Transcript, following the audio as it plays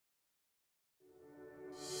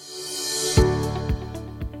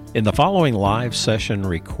In the following live session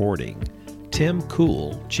recording, Tim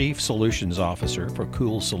Cool, Chief Solutions Officer for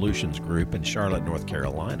Cool Solutions Group in Charlotte, North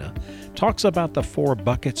Carolina, talks about the 4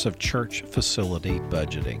 buckets of church facility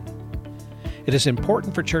budgeting. It is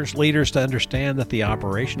important for church leaders to understand that the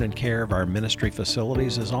operation and care of our ministry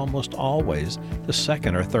facilities is almost always the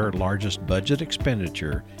second or third largest budget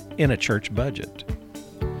expenditure in a church budget.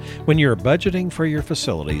 When you're budgeting for your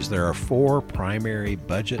facilities, there are 4 primary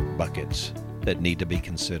budget buckets that need to be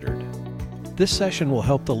considered. This session will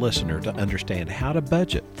help the listener to understand how to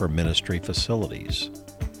budget for ministry facilities.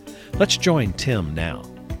 Let's join Tim now.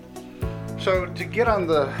 So to get on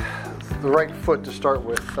the right foot to start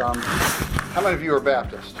with, how many of you are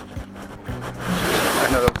Baptist? I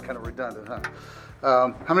know that was kind of redundant,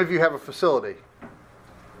 huh? How many of you have a facility?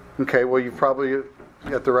 Okay, well you're probably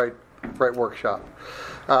at the right workshop.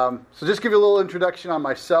 So just give you a little introduction on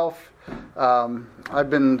myself. I've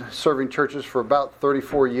been serving churches for about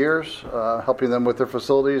 34 years, helping them with their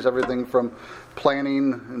facilities, everything from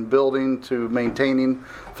planning and building to maintaining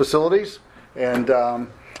facilities. And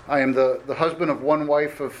I am the husband of one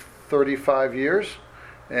wife of 35 years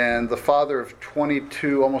and the father of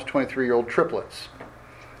 22, almost 23-year-old triplets,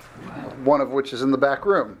 one of which is in the back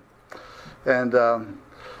room. And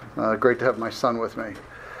great to have my son with me.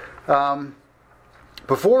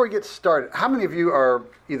 Before we get started, how many of you are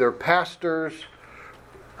either pastors?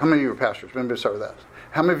 How many of you are pastors? Maybe start with that.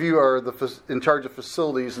 How many of you are in charge of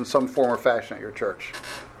facilities in some form or fashion at your church?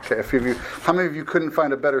 Okay, a few of you. How many of you couldn't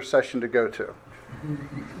find a better session to go to?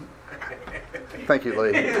 Thank you,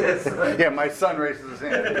 Lee. Yeah, my son raises his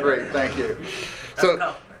hand. Great, thank you.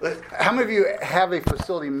 So, how many of you have a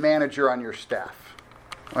facility manager on your staff?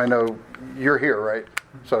 I know you're here, right?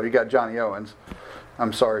 So you got Johnny Owens.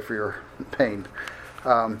 I'm sorry for your pain.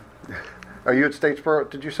 Are you at Statesboro?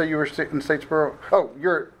 Did you say you were in Statesboro? Oh,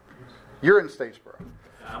 you're in Statesboro.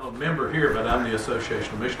 I'm a member here, but I'm the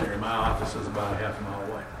Association of Missionary. My office is about half a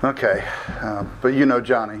mile away. Okay, but you know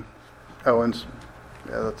Johnny Owens.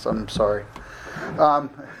 Yeah, I'm sorry.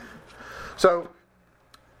 So,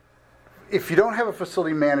 if you don't have a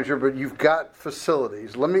facility manager, but you've got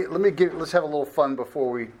facilities, let's have a little fun before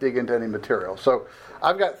we dig into any material. So,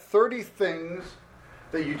 I've got 30 things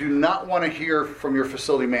that you do not want to hear from your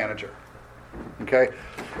facility manager. Okay?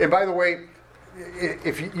 And by the way,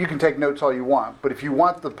 if you can take notes all you want, but if you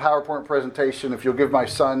want the PowerPoint presentation, if you'll give my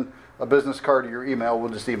son a business card or your email,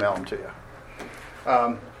 we'll just email them to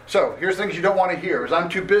you. So here's things you don't want to hear. Is I'm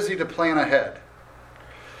too busy to plan ahead.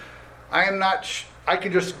 I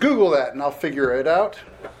can just Google that and I'll figure it out.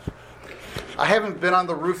 I haven't been on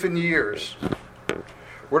the roof in years.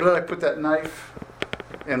 Where did I put that knife?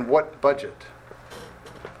 And what budget?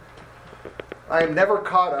 I am never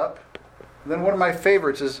caught up. And then one of my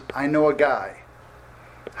favorites is, I know a guy.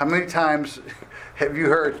 How many times have you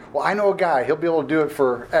heard, well, I know a guy, he'll be able to do it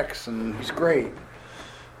for X, and he's great.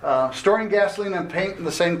 Storing gasoline and paint in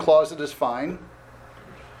the same closet is fine.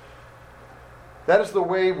 That is the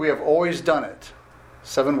way we have always done it.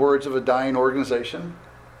 7 words of a dying organization.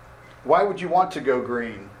 Why would you want to go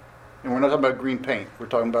green? And we're not talking about green paint, we're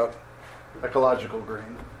talking about ecological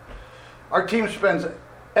green. Our team spends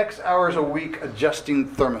X hours a week adjusting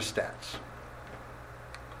thermostats.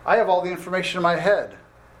 I have all the information in my head,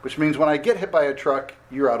 which means when I get hit by a truck,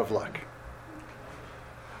 you're out of luck.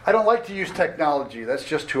 I don't like to use technology. That's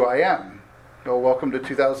just who I am. Oh, welcome to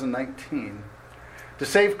 2019. To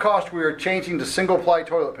save cost, we are changing to single-ply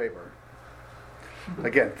toilet paper.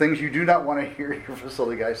 Again, things you do not want to hear your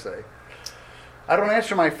facility guys say. I don't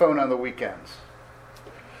answer my phone on the weekends.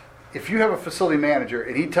 If you have a facility manager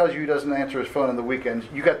and he tells you he doesn't answer his phone on the weekends,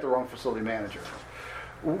 you got the wrong facility manager.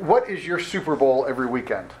 What is your Super Bowl every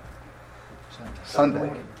weekend?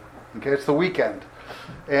 Sunday. Okay, it's the weekend.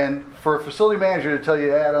 And for a facility manager to tell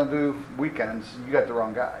you, I don't do weekends, you got the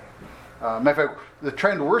wrong guy. Matter of fact, the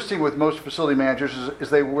trend we're seeing with most facility managers is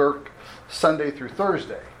they work Sunday through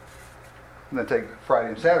Thursday and then take Friday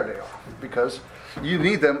and Saturday off because you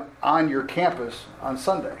need them on your campus on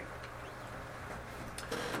Sunday.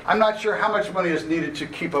 I'm not sure how much money is needed to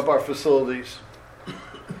keep up our facilities.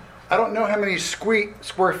 I don't know how many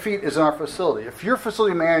square feet is in our facility. If your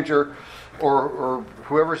facility manager or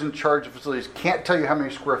whoever's in charge of facilities can't tell you how many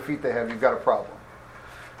square feet they have, you've got a problem.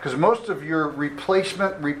 Because most of your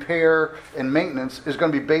replacement, repair, and maintenance is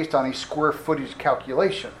going to be based on a square footage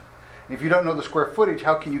calculation. And if you don't know the square footage,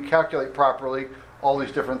 how can you calculate properly all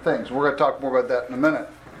these different things? We're going to talk more about that in a minute.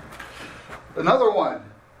 Another one.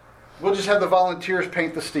 We'll just have the volunteers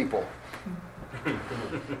paint the steeple.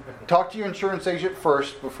 Talk to your insurance agent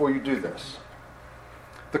first before you do this.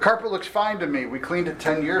 The carpet looks fine to me. We cleaned it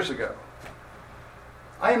 10 years ago.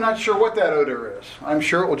 I am not sure what that odor is. I'm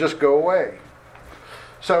sure it will just go away.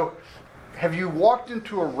 So, have you walked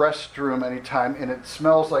into a restroom anytime and it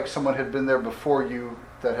smells like someone had been there before you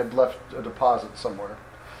that had left a deposit somewhere?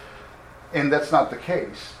 And that's not the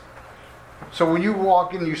case. So when you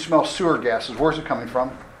walk in, you smell sewer gases. Where's it coming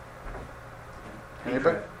from?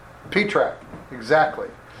 Anybody? P-trap. Exactly.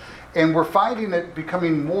 And we're finding it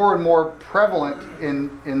becoming more and more prevalent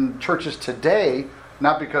in churches today,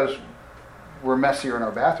 not because we're messier in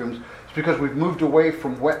our bathrooms, it's because we've moved away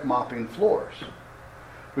from wet mopping floors.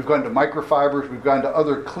 We've gone to microfibers, we've gone to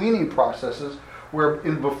other cleaning processes, where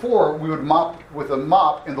before we would mop with a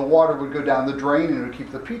mop and the water would go down the drain and it would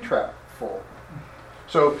keep the P-trap full.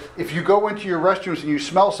 So if you go into your restrooms and you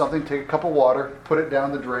smell something, take a cup of water, put it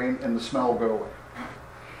down the drain, and the smell will go away.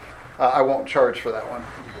 I won't charge for that one.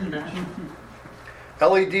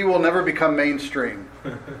 LED will never become mainstream.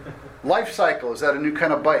 Life cycle, is that a new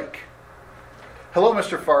kind of bike? Hello,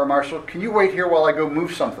 Mr. Fire Marshal. Can you wait here while I go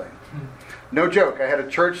move something? No joke. I had a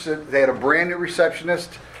church that they had a brand new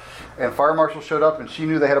receptionist, and Fire Marshal showed up, and she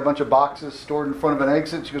knew they had a bunch of boxes stored in front of an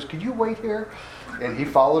exit. She goes, "Could you wait here?" And he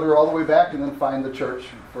followed her all the way back and then fined the church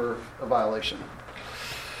for a violation.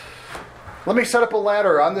 Let me set up a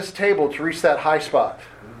ladder on this table to reach that high spot.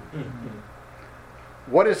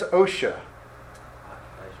 What is OSHA?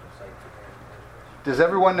 Does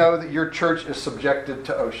everyone know that your church is subjected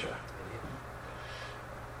to OSHA?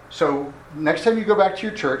 So next time you go back to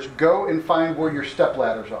your church, go and find where your step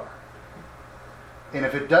ladders are. And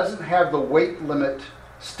if it doesn't have the weight limit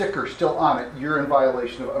sticker still on it, you're in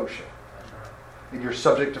violation of OSHA. And you're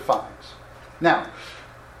subject to fines. Now,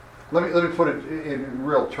 let me put it in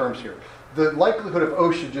real terms here. The likelihood of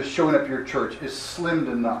OSHA just showing up at your church is slim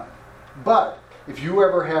to none. But if you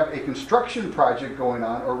ever have a construction project going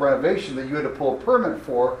on or renovation that you had to pull a permit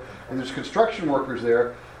for, and there's construction workers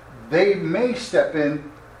there, they may step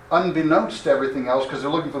in unbeknownst to everything else because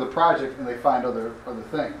they're looking for the project and they find other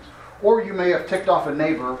things. Or you may have ticked off a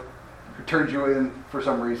neighbor who turned you in for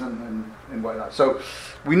some reason and whatnot. So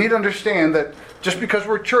we need to understand that just because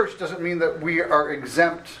we're a church doesn't mean that we are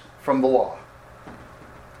exempt from the law.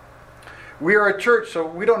 We are a church, so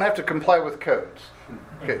we don't have to comply with codes.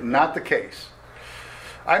 Okay, not the case.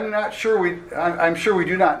 I'm sure we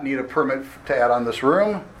do not need a permit to add on this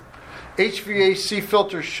room. HVAC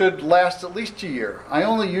filters should last at least a year. I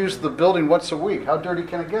only use the building once a week. How dirty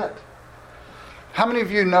can it get? How many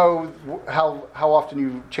of you know how often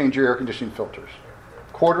you change your air conditioning filters?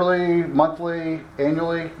 Quarterly, monthly,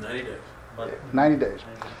 annually? 90 days. 90 days.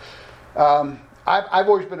 I've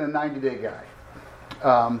always been a 90-day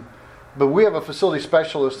guy. But we have a facility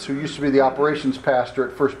specialist who used to be the operations pastor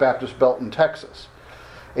at First Baptist Belton, Texas.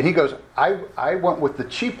 And he goes, I went with the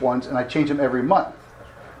cheap ones and I change them every month.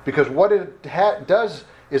 Because what it does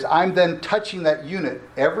is I'm then touching that unit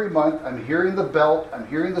every month. I'm hearing the belt. I'm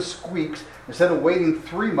hearing the squeaks. Instead of waiting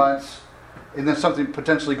 3 months and then something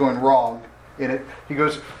potentially going wrong in it, he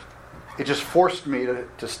goes, it just forced me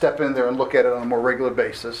to step in there and look at it on a more regular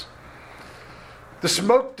basis. The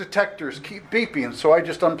smoke detectors keep beeping, so I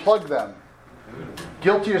just unplug them.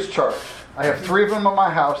 Guilty as charged. I have 3 of them in my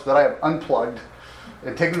house that I have unplugged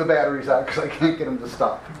and taken the batteries out because I can't get them to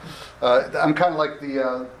stop. I'm kind of like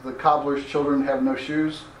the cobbler's children have no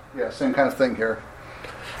shoes. Yeah, same kind of thing here.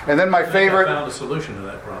 And then my favorite... I found a solution to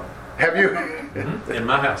that problem. Have you? Mm-hmm. In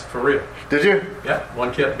my house, for real. Did you? Yeah,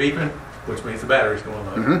 one kept beeping, which means the battery's going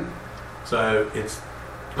low. Mm-hmm. So it's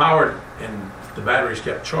powered and the batteries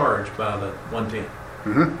kept charged by the 110.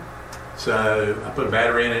 Mm-hmm. So I put a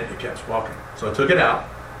battery in it, it kept walking. So I took it out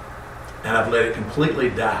and I've let it completely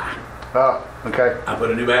die. Oh, okay. I put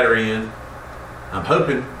a new battery in. I'm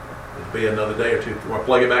hoping it'll be another day or two before I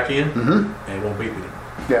plug it back in, mm-hmm. and it won't beep again.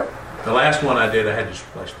 Yeah. The last one I did, I had to just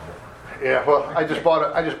replace the whole one. Yeah. Well, I just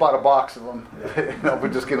bought a box of them. We're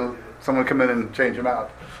just getting someone come in and change them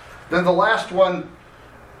out. Then the last one,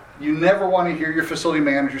 you never want to hear your facility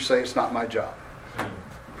manager say it's not my job.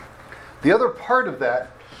 The other part of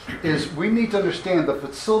that is we need to understand the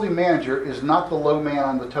facility manager is not the low man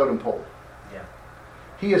on the totem pole.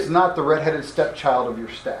 He is not the redheaded stepchild of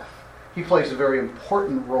your staff. He plays a very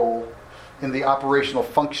important role in the operational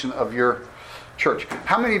function of your church.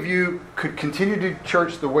 How many of you could continue to do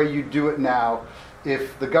church the way you do it now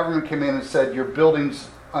if the government came in and said your building's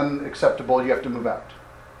unacceptable, you have to move out?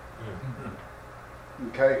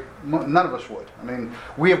 Okay? None of us would. I mean,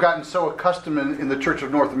 we have gotten so accustomed in the Church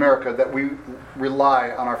of North America that we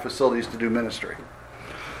rely on our facilities to do ministry.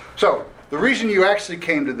 So, the reason you actually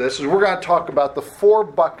came to this is we're going to talk about the 4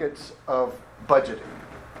 buckets of budgeting.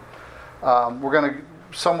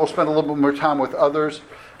 Some will spend a little bit more time with others.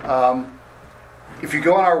 If you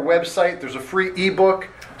go on our website, there's a free ebook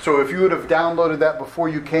So if you would have downloaded that before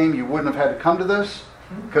you came, you wouldn't have had to come to this,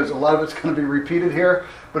 because a lot of it's going to be repeated here.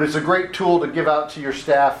 But it's a great tool to give out to your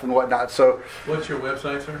staff and whatnot. So what's your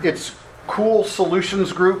website, sir? It's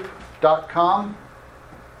coolsolutionsgroup.com.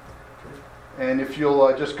 And if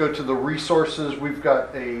you'll just go to the resources, we've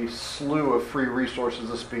got a slew of free resources,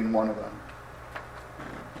 this being one of them.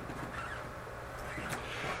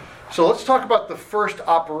 So let's talk about the first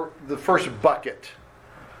bucket.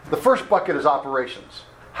 The first bucket is operations.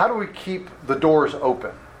 How do we keep the doors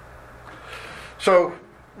open? So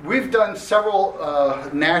we've done several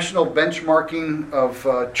national benchmarking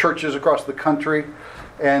of churches across the country.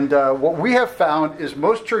 And what we have found is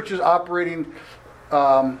most churches operating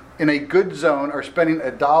in a good zone are spending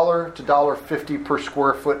 $1 to $1.50 per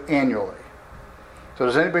square foot annually. So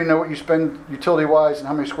does anybody know what you spend utility-wise and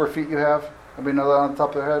how many square feet you have? Anybody know that on the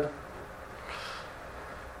top of their head?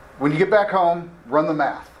 When you get back home, run the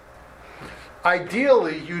math.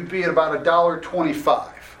 Ideally, you'd be at about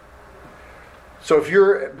 $1.25. So if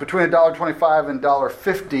you're between $1.25 and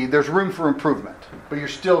 $1.50, there's room for improvement, but you're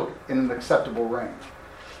still in an acceptable range.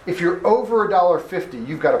 If you're over $1.50,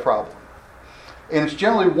 you've got a problem. And it's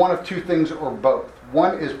generally one of two things or both.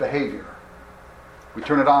 One is behavior. We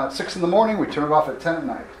turn it on at 6 in the morning, we turn it off at 10 at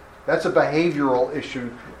night. That's a behavioral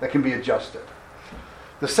issue that can be adjusted.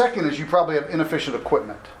 The second is you probably have inefficient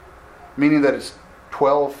equipment, meaning that it's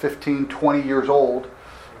 12, 15, 20 years old,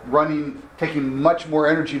 taking much more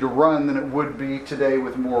energy to run than it would be today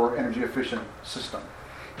with a more energy efficient system.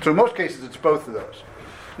 So in most cases, it's both of those.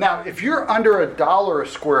 Now, if you're under $1 a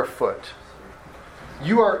square foot,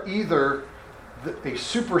 you are either a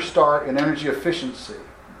superstar in energy efficiency,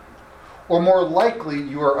 or more likely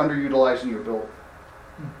you are underutilizing your building.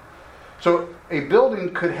 So a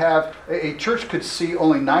building could have, a church could see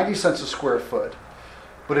only 90 cents a square foot,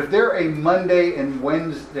 but if they're a Monday and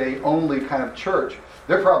Wednesday only kind of church,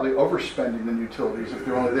 they're probably overspending in utilities if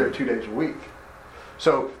they're only there 2 days a week.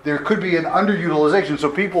 So there could be an underutilization, so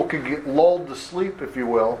people could get lulled to sleep, if you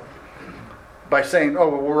will, by saying, oh,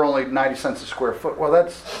 well, we're only 90 cents a square foot. Well,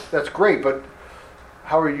 that's great, but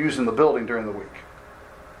how are you using the building during the week?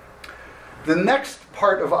 The next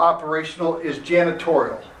part of operational is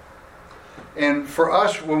janitorial. And for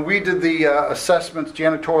us, when we did the assessments,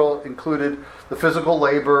 janitorial included the physical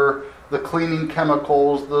labor, the cleaning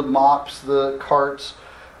chemicals, the mops, the carts.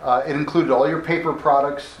 It included all your paper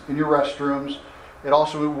products in your restrooms. It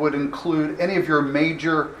also would include any of your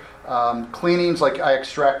major cleanings, like I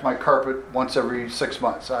extract my carpet once every 6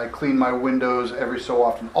 months. I clean my windows every so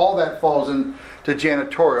often. All that falls into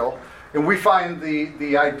janitorial. And we find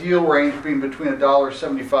the ideal range being between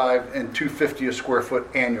 $1.75 and $2.50 a square foot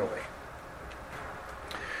annually.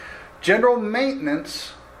 General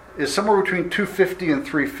maintenance is somewhere between $2.50 and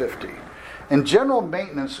 $3.50. And general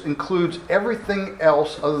maintenance includes everything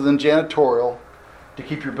else other than janitorial to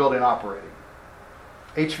keep your building operating.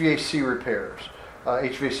 HVAC repairs,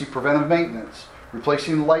 HVAC preventive maintenance,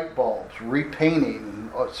 replacing light bulbs, repainting,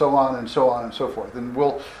 and so on and so on and so forth. And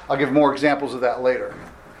I'll give more examples of that later.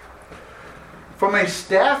 From a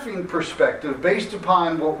staffing perspective, based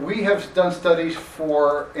upon what we have done studies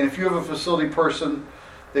for, and if you have a facility person,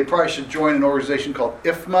 they probably should join an organization called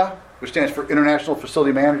IFMA, which stands for International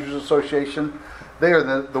Facility Managers Association. They are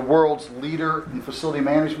the world's leader in facility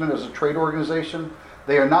management as a trade organization.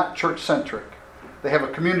 They are not church-centric. They have a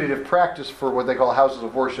community of practice for what they call houses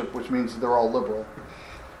of worship, which means they're all liberal.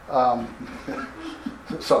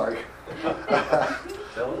 Sorry.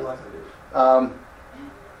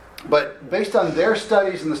 But based on their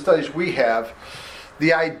studies and the studies we have,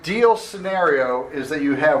 the ideal scenario is that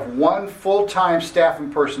you have one full-time staffing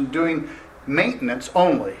person doing maintenance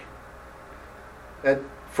only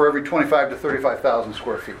for every 25 to 35,000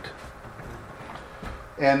 square feet.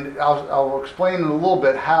 And I'll explain in a little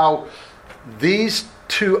bit how these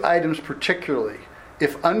two items particularly,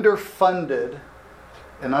 if underfunded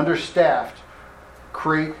and understaffed,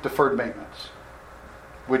 create deferred maintenance,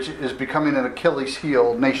 which is becoming an Achilles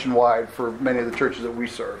heel nationwide for many of the churches that we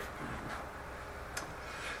serve.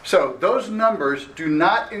 So those numbers do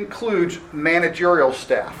not include managerial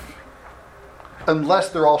staff unless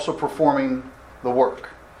they're also performing the work.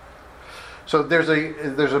 So there's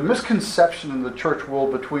a misconception in the church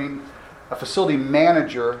world between a facility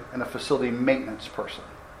manager and a facility maintenance person.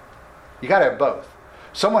 You got to have both.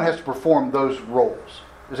 Someone has to perform those roles.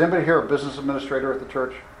 Is anybody here a business administrator at the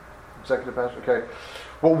church? Executive pastor? Okay.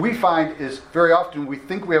 What we find is very often we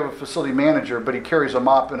think we have a facility manager, but he carries a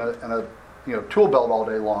mop and a tool belt all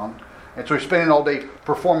day long. And so he's spending all day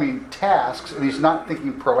performing tasks and he's not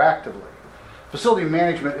thinking proactively. Facility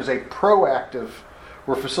management is a proactive,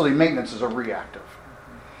 where facility maintenance is a reactive.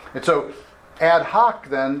 And so Ad hoc,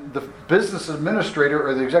 then, the business administrator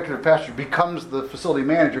or the executive pastor becomes the facility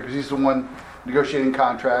manager because he's the one negotiating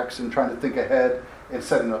contracts and trying to think ahead and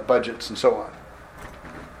setting up budgets and so on.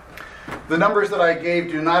 The numbers that I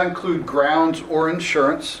gave do not include grounds or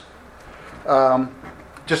insurance.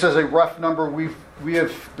 Just as a rough number, we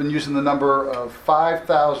have been using the number of $5,000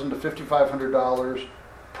 to $5,500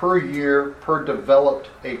 per year per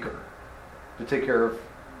developed acre to take care of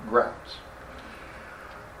grounds.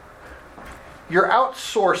 Your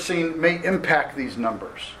outsourcing may impact these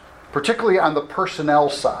numbers, particularly on the personnel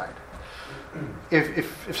side.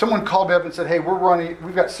 If someone called me up and said, hey,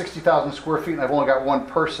 we've got 60,000 square feet and I've only got one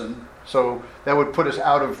person, so that would put us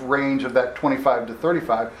out of range of that 25 to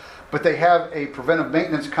 35, but they have a preventive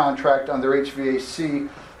maintenance contract on their HVAC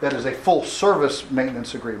that is a full service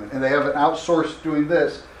maintenance agreement, and they have an outsource doing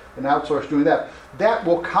this, an outsource doing that. That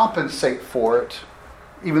will compensate for it,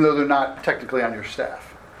 even though they're not technically on your staff.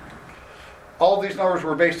 All of these numbers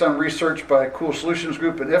were based on research by Cool Solutions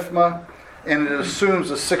Group and IFMA, and it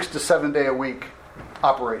assumes a 6 to 7 day a week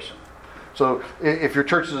operation. So if your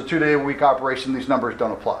church is a 2 day a week operation, these numbers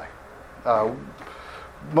don't apply.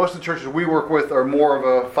 Most of the churches we work with are more of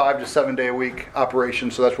a 5 to 7 day a week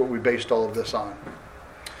operation, so that's what we based all of this on.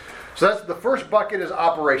 So that's the first bucket, is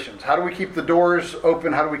operations. How do we keep the doors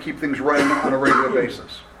open? How do we keep things running on a regular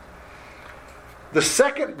basis? The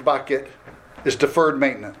second bucket is deferred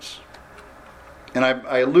maintenance. And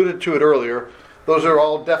I alluded to it earlier. Those are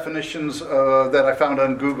all definitions that I found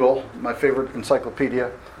on Google, my favorite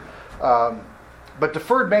encyclopedia. But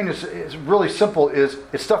deferred maintenance is really simple.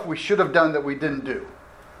 It's stuff we should have done that we didn't do.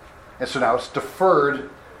 And so now it's deferred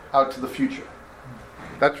out to the future.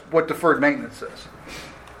 That's what deferred maintenance is.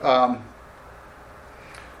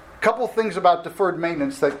 Couple things about deferred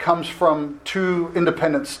maintenance that comes from two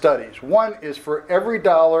independent studies. One is for every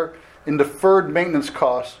dollar in deferred maintenance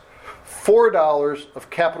costs, $4 of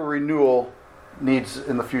capital renewal needs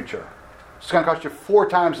in the future. It's going to cost you 4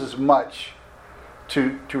 times as much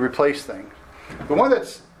to replace things. The one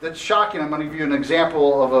that's shocking, I'm going to give you an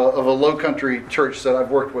example of a low country church that I've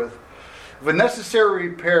worked with. If a necessary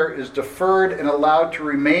repair is deferred and allowed to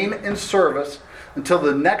remain in service until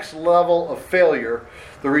the next level of failure,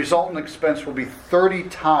 the resultant expense will be 30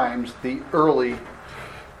 times the early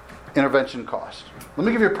intervention cost. Let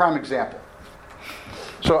me give you a prime example.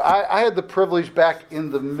 So I had the privilege back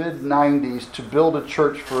in the mid-90s to build a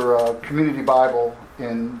church for Community Bible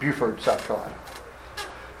in Beaufort, South Carolina.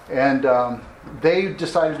 And they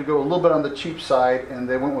decided to go a little bit on the cheap side, and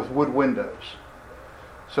they went with wood windows.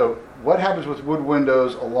 So what happens with wood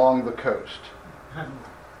windows along the coast?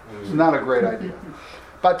 It's not a great idea.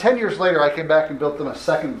 About 10 years later, I came back and built them a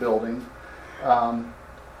second building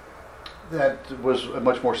that was a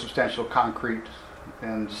much more substantial concrete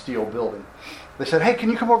and steel building. They said, hey, can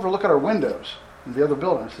you come over and look at our windows in the other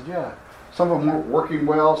building? I said, yeah. Some of them weren't working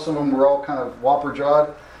well. Some of them were all kind of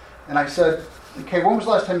whopper-jawed. And I said, okay, when was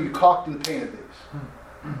the last time you caulked and painted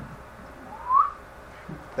these?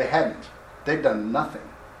 They hadn't. They'd done nothing.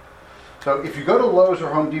 So if you go to Lowe's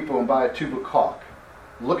or Home Depot and buy a tube of caulk,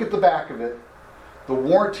 look at the back of it. The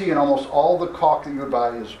warranty in almost all the caulk that you would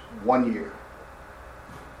buy is 1 year.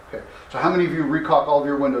 Okay. So how many of you recaulk all of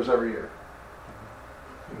your windows every year?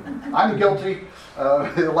 I'm guilty.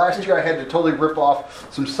 Last year I had to totally rip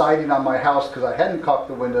off some siding on my house because I hadn't caulked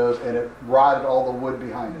the windows and it rotted all the wood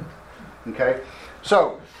behind it. Okay?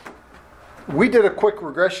 So we did a quick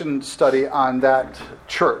regression study on that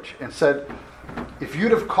church and said, if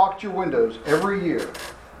you'd have caulked your windows every year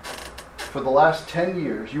for the last 10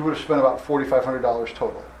 years, you would have spent about $4,500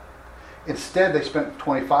 total. Instead, they spent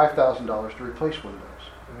 $25,000 to replace windows.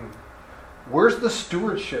 Where's the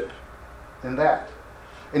stewardship in that?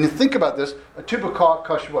 And you think about this, a tube of caulk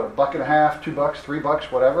costs you what, $1.50, $2,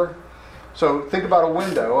 $3, whatever? So think about a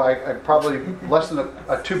window. I probably, less than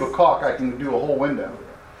a tube of caulk, I can do a whole window.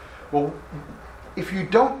 Well, if you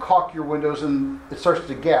don't caulk your windows and it starts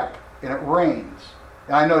to gap and it rains,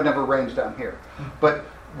 and I know it never rains down here, but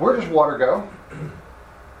where does water go?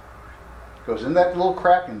 It goes in that little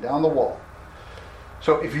crack and down the wall.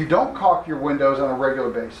 So if you don't caulk your windows on a regular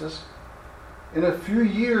basis, in a few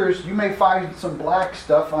years you may find some black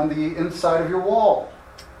stuff on the inside of your wall,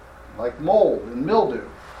 like mold and mildew.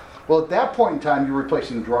 Well, at that point in time, you're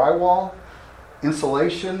replacing drywall,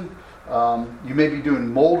 insulation, you may be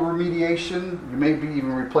doing mold remediation, you may be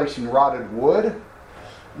even replacing rotted wood.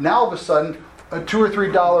 Now all of a sudden, a $2 or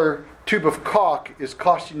 $3 tube of caulk is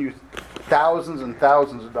costing you thousands and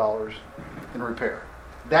thousands of dollars in repair.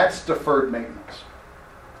 That's deferred maintenance.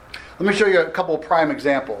 Let me show you a couple of prime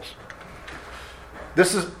examples.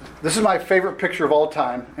 This is This is my favorite picture of all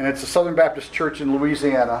time, and it's a Southern Baptist church in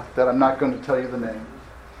Louisiana that I'm not going to tell you the name.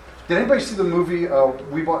 Did anybody see the movie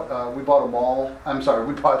We Bought a Mall? I'm sorry,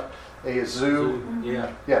 We Bought a Zoo.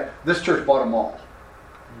 Yeah. Yeah, this church bought a mall.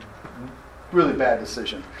 Really bad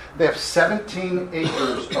decision. They have 17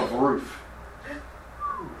 acres of roof.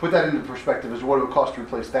 Put that into perspective as to what it would cost to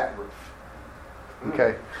replace that roof.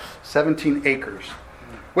 Okay, 17 acres.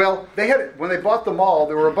 Well, when they bought the mall,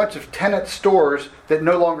 there were a bunch of tenant stores that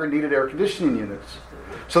no longer needed air conditioning units.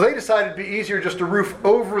 So they decided it'd be easier just to roof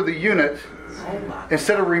over the unit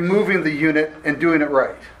instead of removing the unit and doing it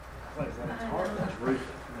right.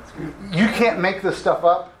 You can't make this stuff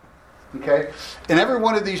up, okay? And every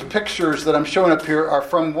one of these pictures that I'm showing up here are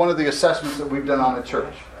from one of the assessments that we've done on a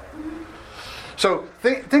church. So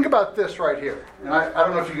think about this right here. And I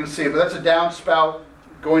don't know if you can see it, but that's a downspout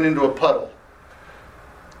going into a puddle.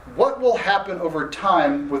 What will happen over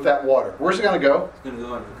time with that water? Where's it going to go? It's going to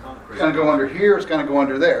go under the concrete. It's going to go under here. It's going to go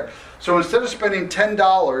under there. So instead of spending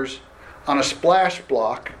 $10 on a splash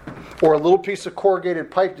block or a little piece of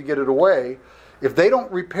corrugated pipe to get it away, if they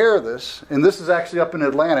don't repair this, and this is actually up in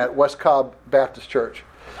Atlanta at West Cobb Baptist Church.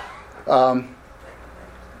 I'm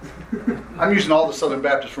using all the Southern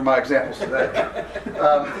Baptists for my examples today.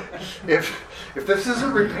 If this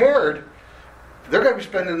isn't repaired, they're going to be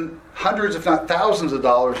spending hundreds, if not thousands of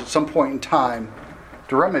dollars at some point in time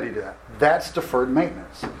to remedy that. That's deferred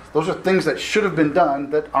maintenance. Those are things that should have been done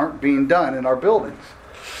that aren't being done in our buildings.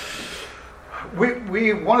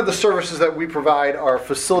 One of the services that we provide are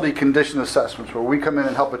facility condition assessments, where we come in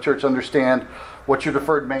and help a church understand what's your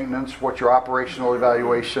deferred maintenance, what's your operational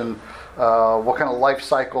evaluation, what kind of life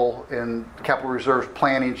cycle and capital reserves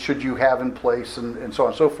planning should you have in place, and so on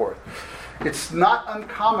and so forth. It's not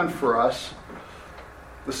uncommon for us.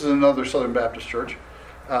 This is another Southern Baptist church,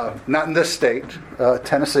 not in this state,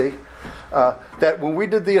 Tennessee, that when we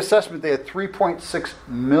did the assessment, they had $3.6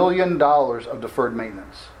 million of deferred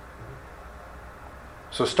maintenance.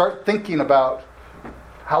 So start thinking about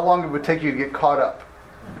how long it would take you to get caught up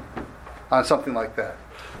on something like that.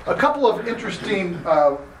 A couple of interesting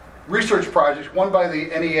research projects, one by the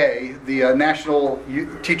NEA, the National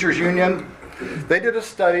Teachers Union. They did a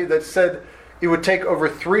study that said it would take over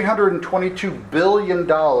 $322 billion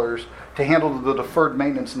to handle the deferred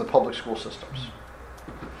maintenance in the public school systems.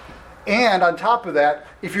 And on top of that,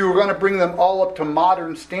 if you were going to bring them all up to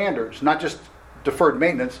modern standards, not just deferred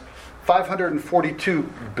maintenance,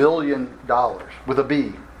 $542 billion with a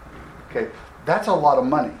B. Okay, that's a lot of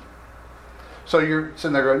money. So you're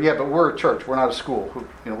sitting there going, yeah, but we're a church, we're not a school.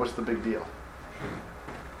 What's the big deal?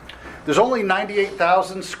 There's only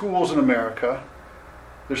 98,000 schools in America.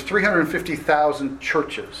 There's 350,000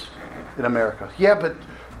 churches in America. Yeah, but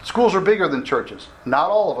schools are bigger than churches. Not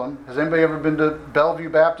all of them. Has anybody ever been to Bellevue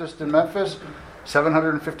Baptist in Memphis?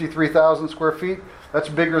 753,000 square feet. That's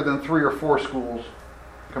bigger than 3 or 4 schools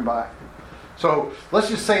combined. So let's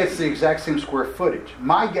just say it's the exact same square footage.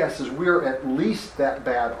 My guess is we're at least that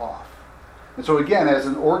bad off. And so again, as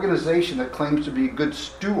an organization that claims to be good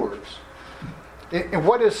stewards, and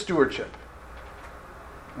what is stewardship?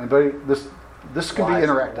 Anybody? This can be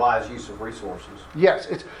interactive. Wise use of resources. Yes,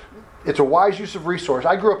 it's a wise use of resource.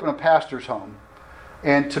 I grew up in a pastor's home,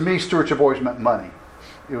 and to me, stewardship always meant money.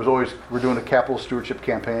 It was always, we're doing a capital stewardship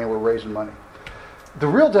campaign, we're raising money. The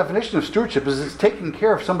real definition of stewardship is it's taking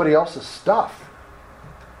care of somebody else's stuff.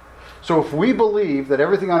 So if we believe that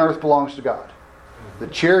everything on earth belongs to God, the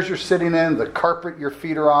chairs you're sitting in, the carpet your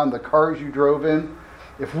feet are on, the cars you drove in,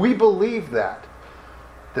 if we believe that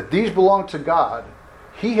these belong to God,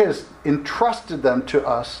 He has entrusted them to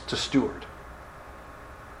us to steward.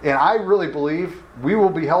 And I really believe we will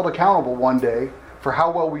be held accountable one day for how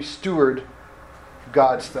well we steward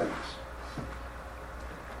God's things.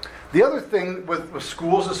 The other thing with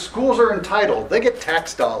schools is schools are entitled. They get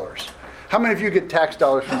tax dollars. How many of you get tax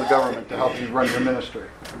dollars from the government to help you run your ministry?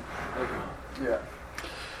 Yeah.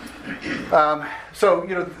 So,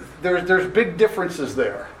 there's big differences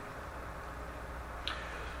there.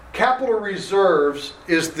 Capital reserves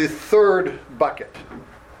is the third bucket.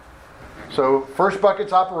 So first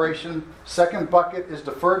bucket's operation, second bucket is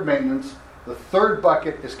deferred maintenance, the third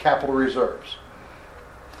bucket is capital reserves.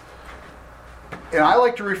 And I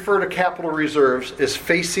like to refer to capital reserves as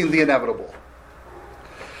facing the inevitable.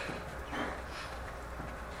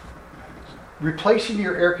 Replacing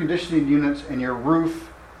your air conditioning units and your roof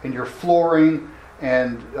and your flooring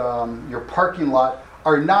and your parking lot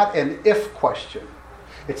are not an if question.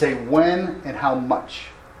 It's a when and how much.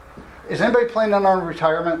 Is anybody planning on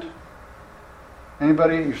retirement?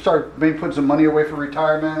 Anybody? You start maybe putting some money away for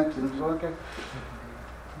retirement? Okay.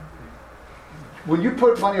 When you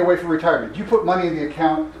put money away for retirement, do you put money in the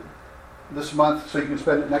account this month so you can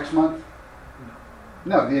spend it next month?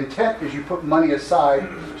 No, the intent is you put money aside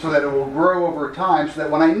so that it will grow over time, so that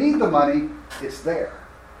when I need the money, it's there.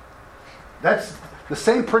 That's the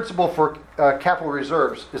same principle for capital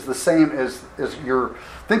reserves, is the same as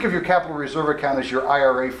think of your capital reserve account as your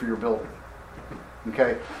IRA for your building.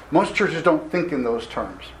 Okay? Most churches don't think in those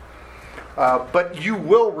terms. But you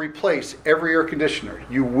will replace every air conditioner.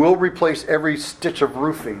 You will replace every stitch of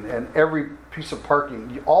roofing and every piece of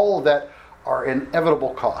parking. All of that are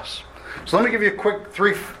inevitable costs. So let me give you a quick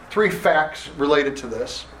three facts related to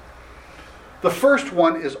this. The first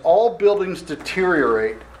one is all buildings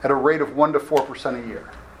deteriorate at a rate of 1 to 4% a year.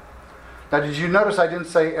 Now, did you notice I didn't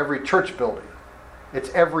say every church building? It's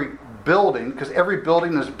every building, because every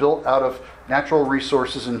building is built out of natural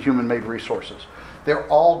resources and human-made resources. They're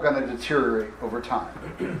all going to deteriorate over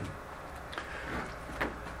time.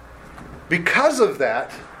 Because of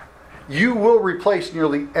that, you will replace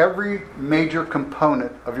nearly every major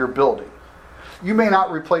component of your building. You may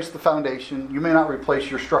not replace the foundation, you may not replace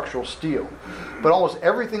your structural steel, but almost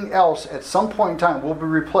everything else at some point in time will be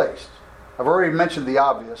replaced. I've already mentioned the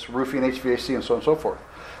obvious, roofing, HVAC, and so on and so forth.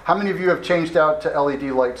 How many of you have changed out to LED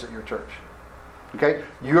lights at your church? Okay,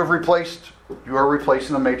 you are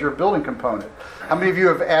replacing a major building component. How many of you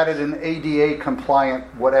have added an ADA compliant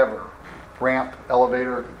whatever, ramp,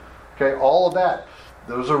 elevator? Okay, all of that.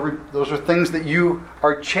 Those are things that you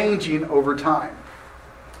are changing over time.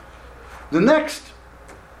 The next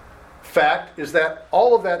fact is that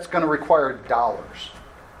all of that's going to require dollars.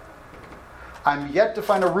 I'm yet to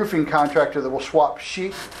find a roofing contractor that will swap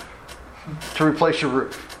sheet to replace your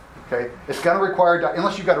roof. Okay, it's going to require,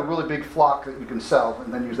 unless you've got a really big flock that you can sell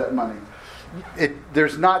and then use that money.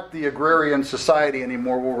 There's not the agrarian society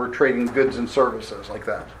anymore where we're trading goods and services like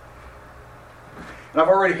that. And I've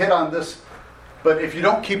already hit on this, but if you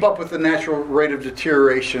don't keep up with the natural rate of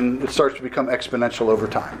deterioration, it starts to become exponential over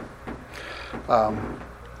time.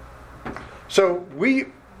 So we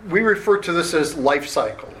refer to this as life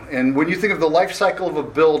cycle. And when you think of the life cycle of a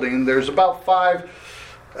building, there's about 5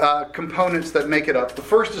 components that make it up. The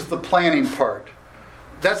first is the planning part.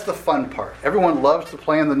 That's the fun part. Everyone loves to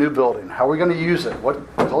plan the new building. How are we going to use it?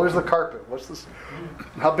 What color is the carpet? What's this?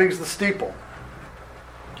 How big is the steeple?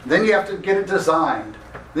 Then you have to get it designed.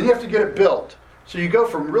 Then you have to get it built. So you go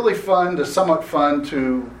from really fun to somewhat fun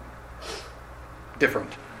to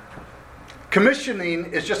different. Commissioning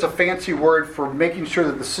is just a fancy word for making sure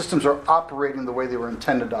that the systems are operating the way they were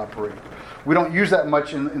intended to operate. We don't use that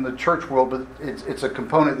much in the church world, but it's a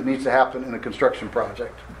component that needs to happen in a construction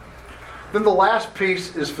project. Then the last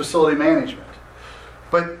piece is facility management.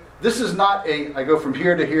 But this is not I go from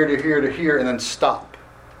here to here to here to here and then stop.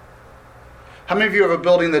 How many of you have a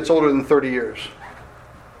building that's older than 30 years?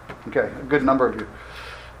 Okay, a good number of you.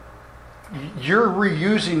 You're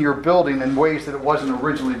reusing your building in ways that it wasn't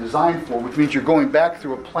originally designed for, which means you're going back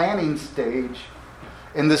through a planning stage.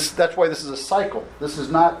 And that's why this is a cycle. This is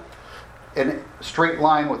not a straight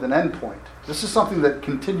line with an end point. This is something that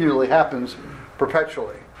continually happens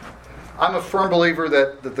perpetually. I'm a firm believer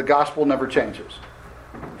that the gospel never changes.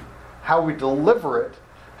 How we deliver it,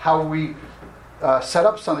 how we set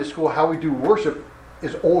up Sunday school, how we do worship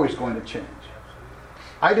is always going to change.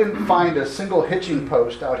 I didn't find a single hitching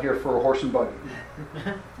post out here for a horse and buggy.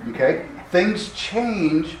 Okay? Things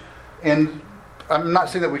change, and I'm not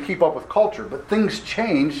saying that we keep up with culture, but things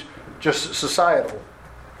change just societal.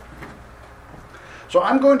 So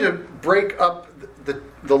I'm going to break up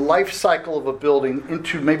the life cycle of a building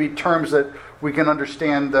into maybe terms that we can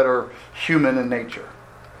understand that are human in nature.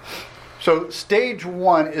 So stage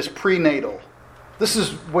 1 is prenatal. This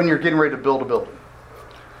is when you're getting ready to build a building.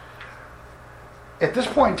 At this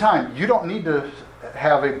point in time, you don't need to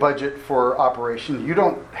have a budget for operation. You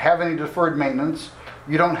don't have any deferred maintenance.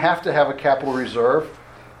 You don't have to have a capital reserve.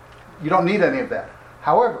 You don't need any of that.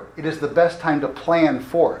 However, it is the best time to plan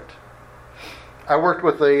for it. I worked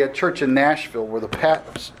with a church in Nashville where the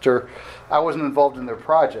pastor, I wasn't involved in their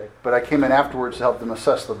project, but I came in afterwards to help them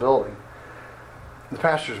assess the building. The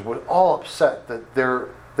pastors were all upset that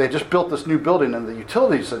they just built this new building and the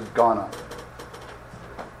utilities had gone up.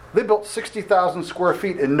 They built 60,000 square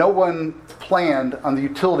feet and no one planned on the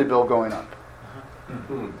utility bill going up.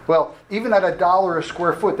 Well, even at $1 a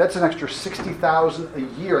square foot, that's an extra $60,000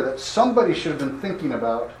 a year that somebody should have been thinking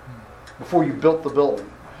about before you built the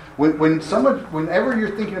building. Whenever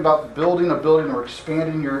you're thinking about building a building or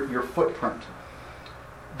expanding your footprint,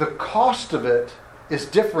 the cost of it is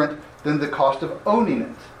different than the cost of owning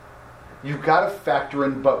it. You've got to factor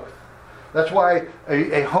in both. That's why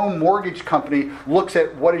a home mortgage company looks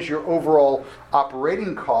at what is your overall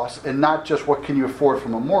operating costs and not just what can you afford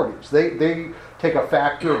from a mortgage. They take a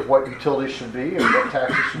factor of what utilities should be and what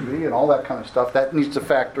taxes should be and all that kind of stuff. That needs to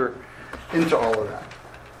factor into all of that.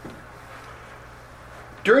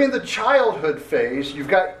 During the childhood phase, you've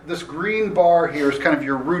got this green bar here is kind of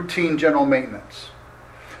your routine general maintenance.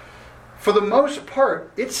 For the most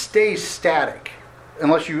part, it stays static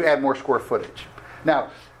unless you add more square footage.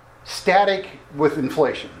 Now, static with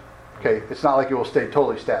inflation. Okay, it's not like it will stay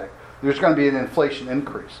totally static. There's going to be an inflation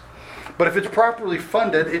increase. But if it's properly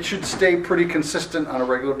funded, it should stay pretty consistent on a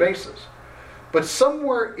regular basis. But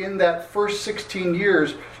somewhere in that first 16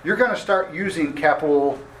 years, you're going to start using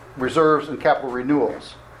capital reserves and capital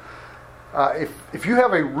renewals. If you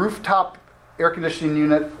have a rooftop air conditioning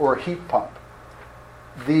unit or a heat pump,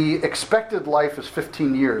 the expected life is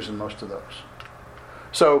 15 years in most of those.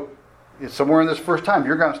 So it's somewhere in this first time,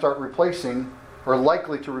 you're going to start replacing or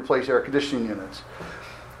likely to replace air conditioning units.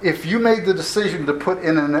 If you made the decision to put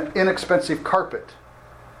in an inexpensive carpet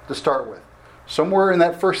to start with, somewhere in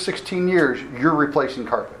that first 16 years, you're replacing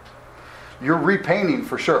carpet. You're repainting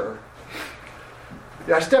for sure.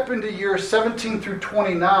 I step into years 17 through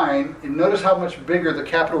 29 and notice how much bigger the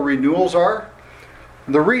capital renewals are.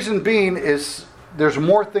 The reason being is there's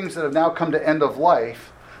more things that have now come to end of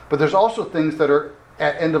life, but there's also things that are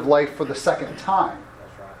at end of life for the second time.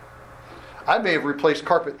 That's right. I may have replaced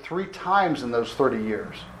carpet 3 times in those 30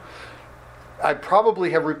 years. I probably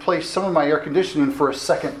have replaced some of my air conditioning for a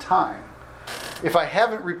second time. If I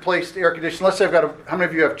haven't replaced air conditioning, let's say how many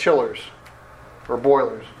of you have chillers or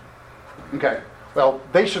boilers? Okay, well,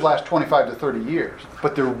 they should last 25 to 30 years,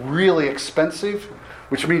 but they're really expensive,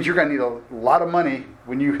 which means you're going to need a lot of money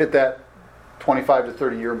when you hit that 25 to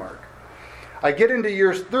 30 year mark. I get into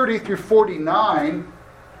years 30 through 49.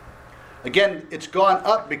 Again, it's gone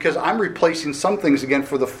up because I'm replacing some things again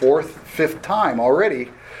for the 4th, 5th time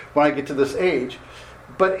already when I get to this age.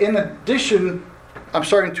 But in addition, I'm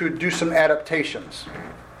starting to do some adaptations.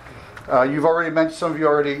 You've already mentioned, some of you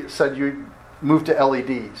already said you moved to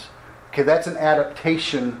LEDs. Okay, that's an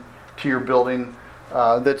adaptation to your building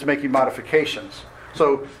that's making modifications.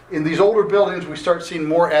 So in these older buildings, we start seeing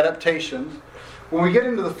more adaptations. When we get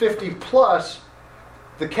into the 50 plus,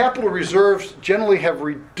 the capital reserves generally have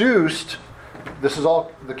reduced. This is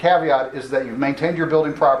all, the caveat is that you've maintained your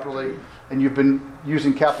building properly and you've been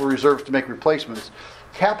using capital reserves to make replacements.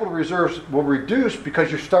 Capital reserves will reduce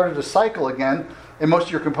because you started a cycle again and most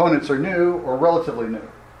of your components are new or relatively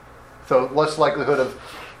new. So less likelihood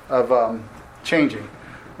of changing.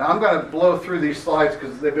 Now I'm going to blow through these slides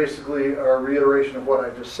because they basically are a reiteration of what I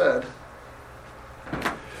just said.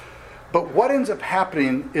 But what ends up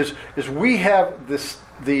happening is we have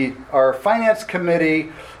our finance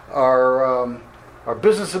committee, our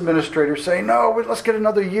business administrators say, no, let's get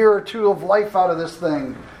another year or 2 of life out of this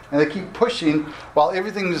thing. And they keep pushing while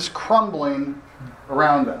everything is crumbling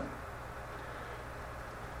around them.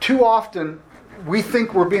 Too often, we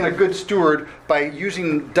think we're being a good steward by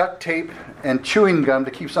using duct tape and chewing gum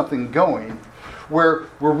to keep something going, where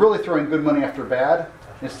we're really throwing good money after bad,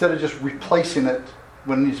 instead of just replacing it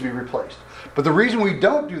when it needs to be replaced. But the reason we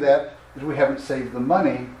don't do that is we haven't saved the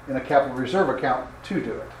money in a capital reserve account to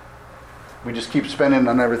do it. We just keep spending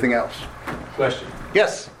on everything else. Question.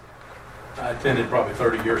 Yes? I attended probably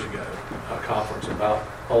 30 years ago a conference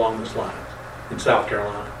along this line in South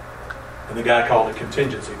Carolina. And the guy called it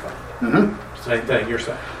contingency fund. Mm-hmm. Same thing you're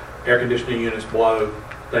saying. Air conditioning units blow,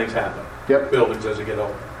 things happen. Yep. Buildings as they get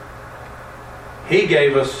older. He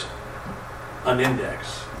gave us an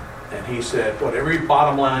index. And he said, whatever your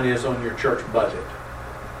bottom line is on your church budget,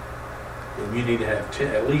 then you need to have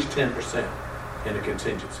at least 10% in a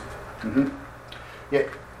contingency fund. Mm-hmm. Yeah,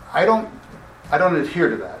 I don't adhere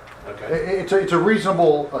to that. Okay. It's a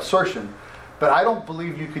reasonable assertion, but I don't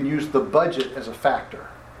believe you can use the budget as a factor.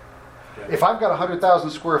 Okay. If I've got 100,000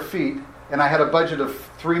 square feet and I had a budget of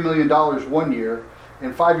 $3 million one year,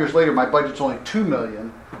 and 5 years later my budget's only $2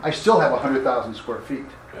 million, I still have 100,000 square feet.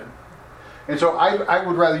 Okay. And so I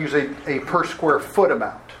would rather use a per square foot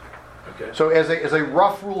amount. Okay. So as a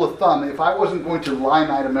rough rule of thumb, if I wasn't going to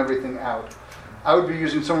line item everything out, I would be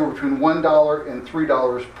using somewhere between $1 and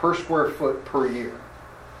 $3 per square foot per year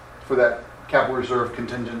for that capital reserve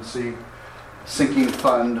contingency, sinking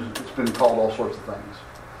fund. It's been called all sorts of things.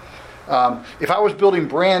 If I was building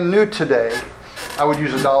brand new today, I would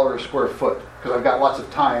use $1 a square foot because I've got lots of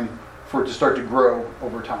time for it to start to grow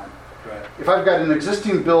over time. Right. If I've got an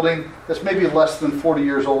existing building that's maybe less than 40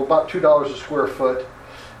 years old, about $2 a square foot.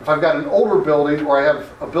 If I've got an older building or I have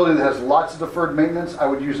a building that has lots of deferred maintenance, I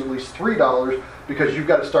would use at least $3 because you've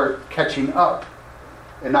got to start catching up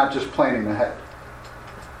and not just planning ahead.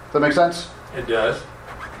 Does that make sense? It does.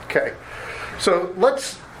 Okay. So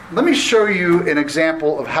let me show you an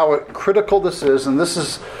example of how critical this is, and this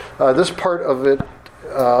is this part of it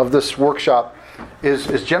of this workshop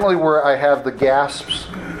is generally where I have the gasps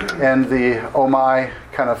and the oh my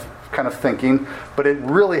kind of thinking, but it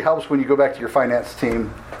really helps when you go back to your finance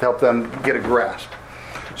team to help them get a grasp.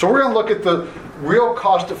 So we're going to look at the real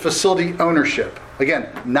cost of facility ownership. Again,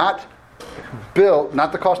 not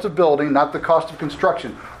the cost of building, not the cost of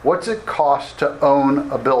construction. What's it cost to own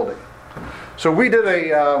a building? So we did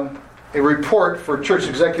a report for Church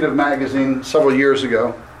Executive Magazine several years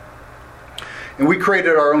ago, and we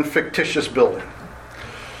created our own fictitious building.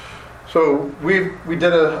 So we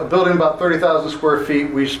did a building about 30,000 square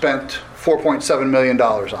feet. We spent $4.7 million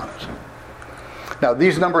on it. Now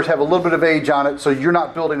these numbers have a little bit of age on it, so you're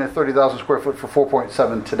not building a 30,000 square foot for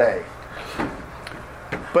 4.7 today.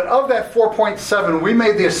 But of that 4.7, we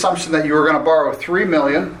made the assumption that you were going to borrow $3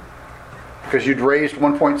 million because you'd raised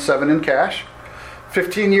 1.7 in cash,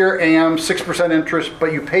 15-year AM, 6% interest,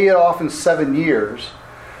 but you pay it off in 7 years.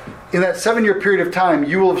 In that 7-year period of time,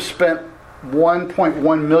 you will have spent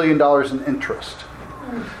 $1.1 million in interest.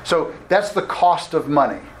 So that's the cost of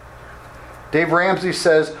money. Dave Ramsey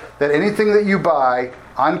says that anything that you buy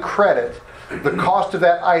on credit, the cost of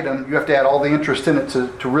that item, you have to add all the interest in it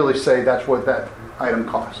to really say that's what that item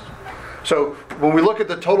cost. So when we look at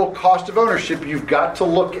the total cost of ownership, you've got to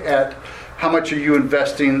look at how much are you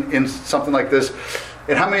investing in something like this,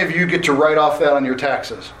 and how many of you get to write off that on your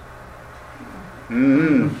taxes?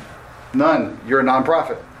 None. You're a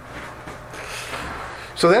nonprofit.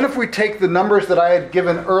 So then if we take the numbers that I had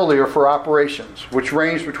given earlier for operations, which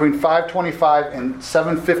range between $525 and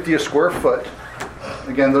 $750 a square foot,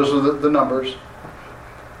 again, those are the numbers.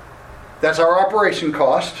 That's our operation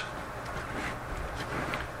cost.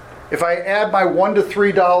 If I add my $1 to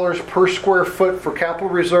 $3 per square foot for capital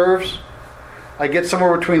reserves, I get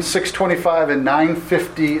somewhere between $625 and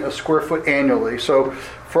 $950 a square foot annually. So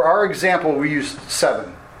for our example, we used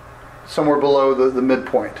 7, somewhere below the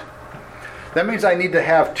midpoint. That means I need to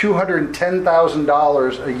have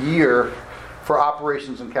 $210,000 a year for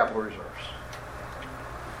operations and capital reserves.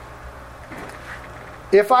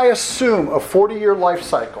 If I assume a 40-year life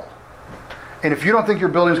cycle, and if you don't think your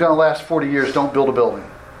building is going to last 40 years, don't build a building.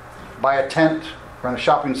 Buy a tent, run a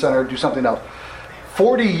shopping center, do something else.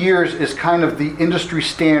 40 years is kind of the industry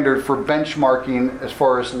standard for benchmarking as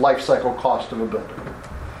far as life cycle cost of a building.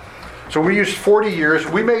 So we used 40 years.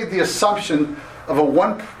 We made the assumption of a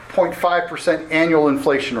 1.5% annual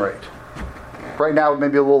inflation rate. Right now, it may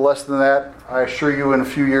be a little less than that. I assure you in a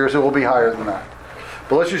few years it will be higher than that.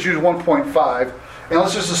 But let's just use 1.5, and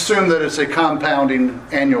let's just assume that it's a compounding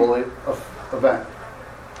annual event.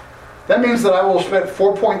 That means that I will spend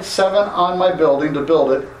 $4.7 on my building to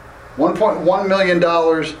build it, $1.1 million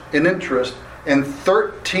in interest, and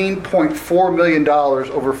 $13.4 million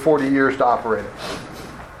over 40 years to operate it.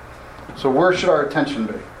 So where should our attention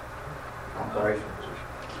be? Operations.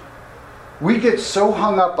 We get so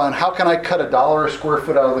hung up on how can I cut $1 a square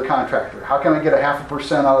foot out of the contractor? How can I get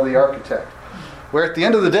 0.5% out of the architect? Where at the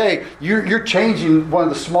end of the day, you're changing one of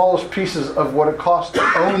the smallest pieces of what it costs to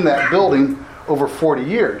own that building over 40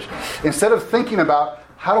 years. Instead of thinking about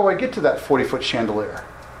how do I get to that 40-foot chandelier?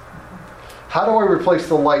 How do I replace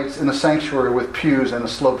the lights in a sanctuary with pews and a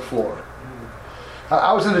sloped floor?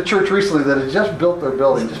 I was in a church recently that had just built their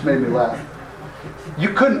building. It just made me laugh. You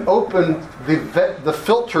couldn't open the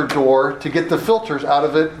filter door to get the filters out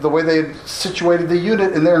of it the way they had situated the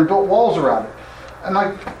unit in there and built walls around it. I'm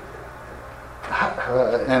like,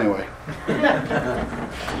 anyway.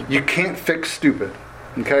 You can't fix stupid.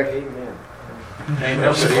 Okay? Amen. Ain't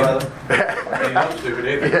no stupid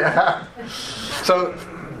either. Yeah. So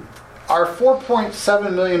our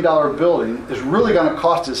 $4.7 million building is really going to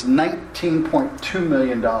cost us $19.2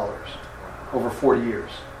 million over 40 years.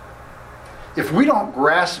 If we don't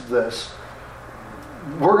grasp this,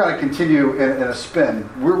 we're going to continue in a spin.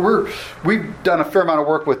 We've done a fair amount of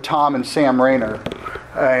work with Tom and Sam Rayner,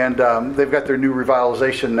 and they've got their new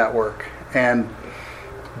revitalization network. And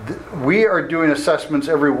we are doing assessments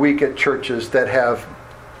every week at churches that have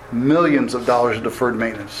millions of dollars of deferred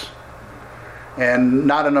maintenance and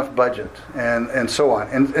not enough budget and so on.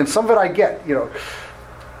 And some of it I get. You know,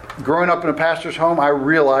 growing up in a pastor's home, I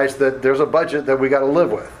realized that there's a budget that we got to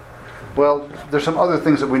live with. Well, there's some other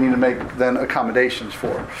things that we need to make then accommodations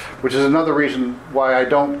for, which is another reason why I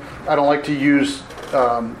don't like to use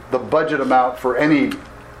the budget amount for any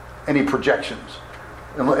projections.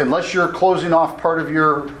 Unless you're closing off part of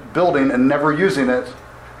your building and never using it,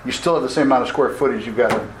 you still have the same amount of square footage you've got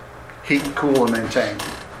to heat, cool, and maintain.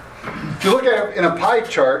 If you look at it in a pie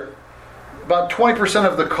chart, about 20%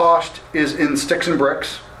 of the cost is in sticks and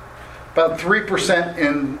bricks, about 3%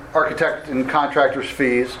 in architect and contractors'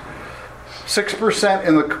 fees,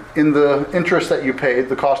 6% in the interest that you paid,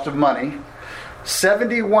 the cost of money,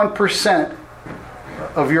 71%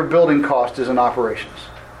 of your building cost is in operations.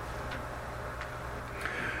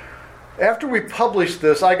 After we published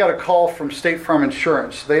this, I got a call from State Farm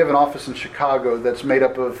Insurance. They have an office in Chicago that's made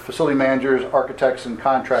up of facility managers, architects, and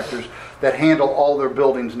contractors that handle all their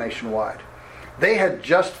buildings nationwide. They had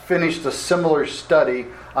just finished a similar study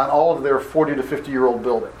on all of their 40 to 50-year-old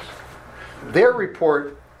buildings. Their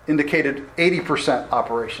report indicated 80%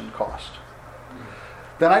 operation cost.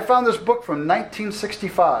 Then I found this book from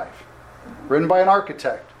 1965, written by an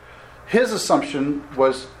architect. His assumption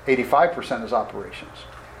was 85% is operations.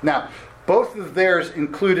 Now, both of theirs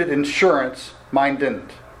included insurance, mine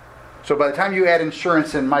didn't. So by the time you add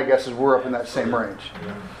insurance in, my guess is we're up in that same range.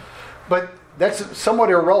 But that's somewhat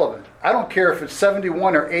irrelevant. I don't care if it's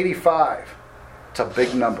 71 or 85. It's a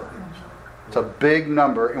big number. It's a big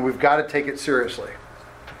number, and we've got to take it seriously.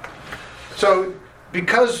 So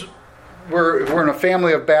because we're in a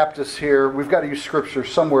family of Baptists here, we've got to use Scripture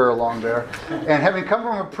somewhere along there. And having come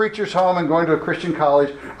from a preacher's home and going to a Christian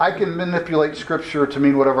college, I can manipulate Scripture to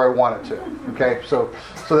mean whatever I want it to. Okay, so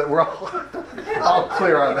that we're all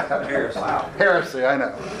clear on that. Heresy. Wow. Heresy, I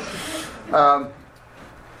know.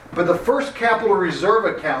 But the first capital reserve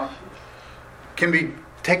account can be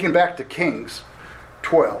taken back to Kings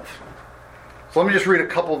 12. So let me just read a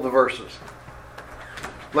couple of the verses.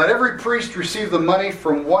 Let every priest receive the money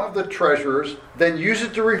from one of the treasurers, then use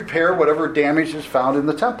it to repair whatever damage is found in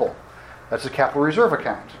the temple. That's a capital reserve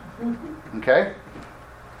account. Okay?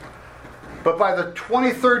 But by the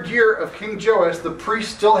 23rd year of King Joash, the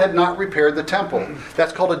priest still had not repaired the temple.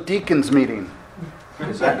 That's called a deacon's meeting.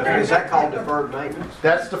 Is that called deferred maintenance?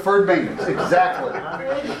 That's deferred maintenance, exactly.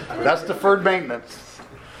 That's deferred maintenance.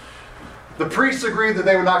 The priests agreed that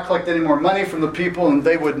they would not collect any more money from the people and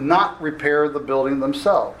they would not repair the building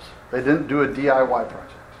themselves. They didn't do a DIY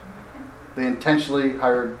project. They intentionally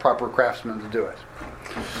hired proper craftsmen to do it.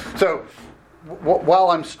 So, while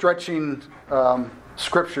I'm stretching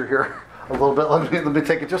Scripture here a little bit, let me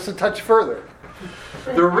take it just a touch further.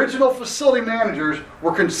 The original facility managers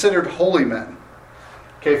were considered holy men.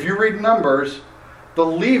 Okay, if you read Numbers, the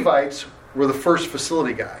Levites were the first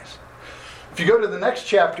facility guys. If you go to the next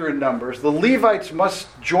chapter in Numbers, the Levites must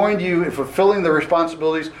join you in fulfilling their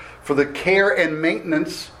responsibilities for the care and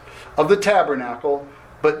maintenance of the tabernacle,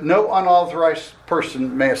 but no unauthorized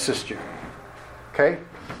person may assist you. Okay?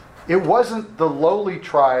 It wasn't the lowly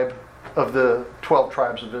tribe of the 12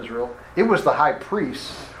 tribes of Israel. It was the high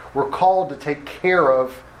priests were called to take care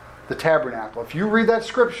of the tabernacle. If you read that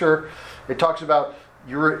scripture, it talks about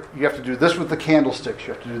you have to do this with the candlesticks,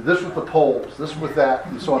 you have to do this with the poles, this with that,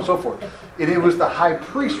 and so on and so forth. It was the high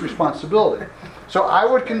priest's responsibility. So I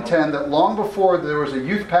would contend that long before there was a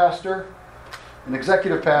youth pastor, an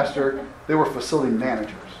executive pastor, they were facility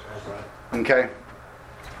managers. Okay?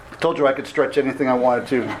 I told you I could stretch anything I wanted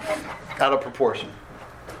to out of proportion.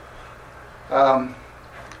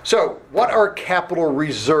 So what are capital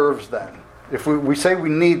reserves then? If we say we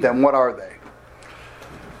need them, what are they?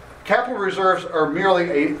 Capital reserves are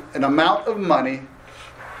merely an amount of money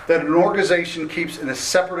that an organization keeps in a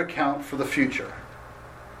separate account for the future.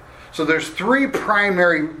 So there's three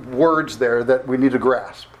primary words there that we need to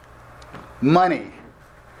grasp. Money,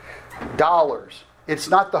 dollars. It's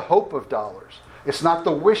not the hope of dollars. It's not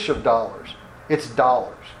the wish of dollars. It's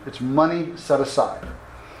dollars. It's money set aside.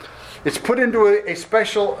 It's put into a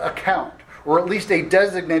special account, or at least a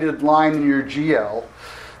designated line in your GL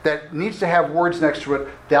that needs to have words next to it,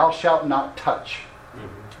 thou shalt not touch.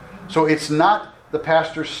 So it's not the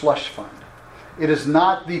pastor's slush fund. It is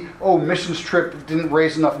not the, missions trip didn't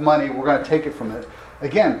raise enough money, we're going to take it from it.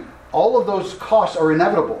 Again, all of those costs are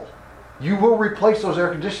inevitable. You will replace those air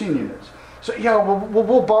conditioning units. So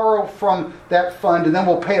we'll borrow from that fund and then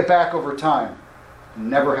we'll pay it back over time.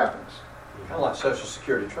 Never happens. Kind of like Social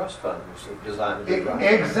Security Trust Fund was designed to do,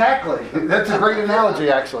 right? Exactly. That's a great analogy,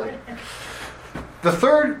 actually. The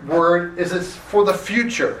third word is it's for the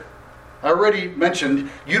future. I already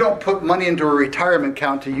mentioned you don't put money into a retirement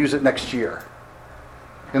account to use it next year.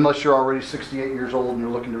 Unless you're already 68 years old and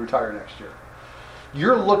you're looking to retire next year.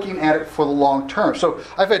 You're looking at it for the long term. So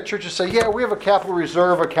I've had churches say, we have a capital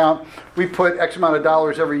reserve account. We put X amount of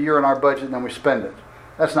dollars every year in our budget and then we spend it.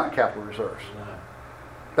 That's not capital reserves.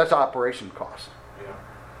 That's operation cost.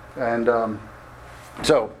 Yeah. And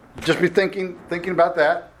so just be thinking about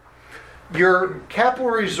that. Your capital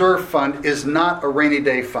reserve fund is not a rainy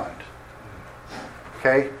day fund.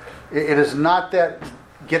 Okay? It is not that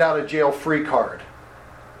get out of jail free card.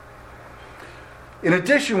 In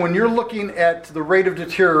addition, when you're looking at the rate of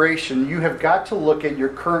deterioration, you have got to look at your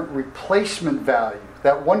current replacement value.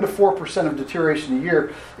 That 1 to 4% of deterioration a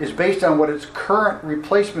year is based on what its current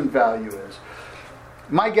replacement value is.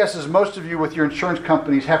 My guess is most of you with your insurance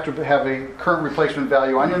companies have to have a current replacement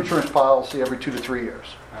value on your insurance policy every 2 to 3 years.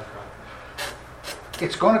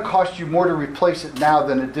 It's going to cost you more to replace it now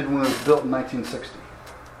than it did when it was built in 1960.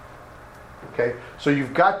 Okay, so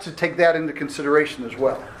you've got to take that into consideration as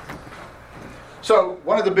well. So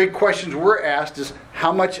one of the big questions we're asked is,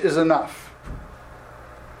 how much is enough?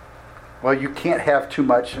 Well, you can't have too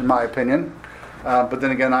much, in my opinion. But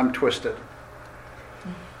then again, I'm twisted.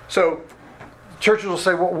 So churches will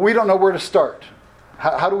say, well, we don't know where to start.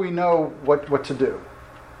 How do we know what to do?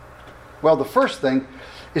 Well, the first thing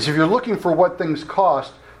is, if you're looking for what things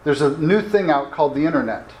cost, there's a new thing out called the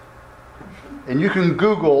internet. And you can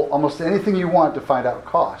Google almost anything you want to find out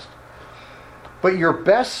cost. But your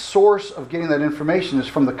best source of getting that information is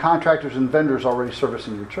from the contractors and vendors already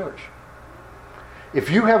servicing your church. If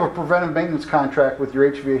you have a preventive maintenance contract with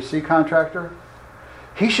your HVAC contractor,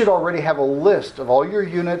 he should already have a list of all your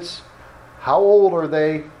units. How old are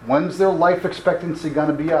they? When's their life expectancy going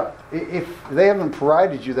to be up? If they haven't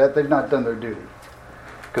provided you that, they've not done their duty.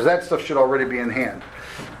 Because that stuff should already be in hand.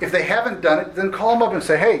 If they haven't done it, then call them up and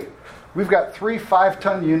say, hey, we've got 3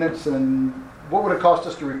 5-ton units, and what would it cost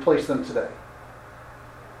us to replace them today?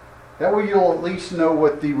 That way you'll at least know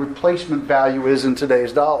what the replacement value is in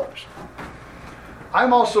today's dollars.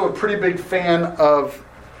 I'm also a pretty big fan of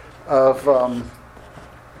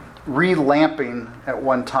relamping at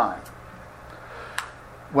one time.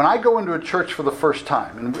 When I go into a church for the first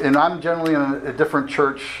time, and I'm generally in a different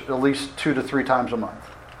church at least 2 to 3 times a month.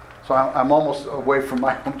 So I'm almost away from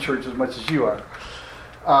my home church as much as you are.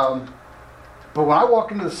 But when I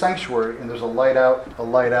walk into the sanctuary and there's a light out, a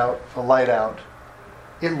light out, a light out,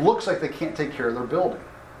 it looks like they can't take care of their building.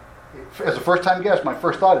 As a first-time guest, my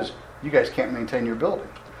first thought is, you guys can't maintain your building.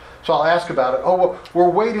 So I'll ask about it. Oh, well, we're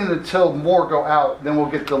waiting until more go out, then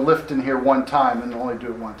we'll get the lift in here one time and only do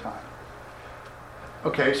it one time.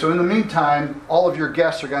 Okay, so in the meantime, all of your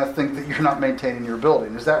guests are going to think that you're not maintaining your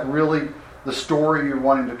building. Is that really the story you're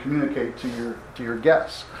wanting to communicate to your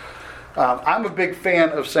guests? I'm a big fan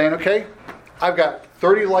of saying, okay, I've got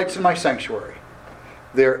 30 lights in my sanctuary.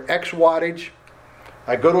 They're X wattage.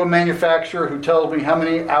 I go to a manufacturer who tells me how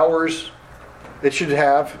many hours it should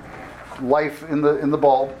have life in the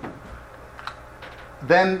bulb.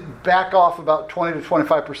 Then back off about 20 to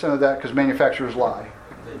 25% of that, because manufacturers lie.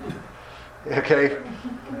 Okay?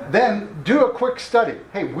 Then do a quick study.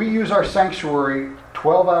 Hey, we use our sanctuary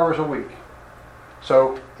 12 hours a week.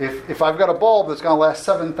 So if I've got a bulb that's going to last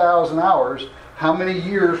 7,000 hours, how many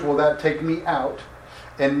years will that take me out?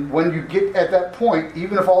 And when you get at that point,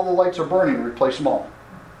 even if all the lights are burning, replace them all.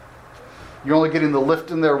 You're only getting the lift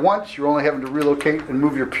in there once. You're only having to relocate and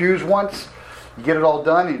move your pews once. You get it all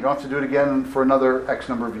done, and you don't have to do it again for another X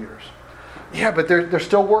number of years. Yeah, but they're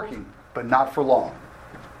still working, but not for long.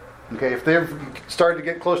 Okay, if they've started to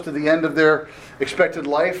get close to the end of their expected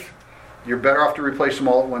life, you're better off to replace them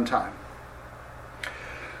all at one time.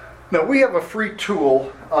 Now, we have a free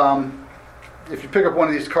tool. If you pick up one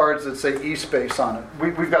of these cards that say eSpace on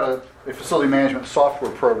it, we've got a facility management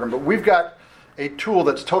software program, but we've got a tool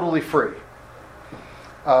that's totally free.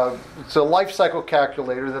 It's a life cycle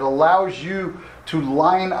calculator that allows you to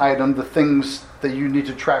line item the things that you need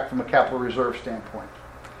to track from a capital reserve standpoint.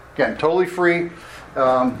 Again, totally free.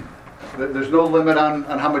 There's no limit on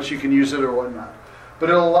how much you can use it or whatnot. But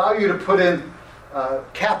it'll allow you to put in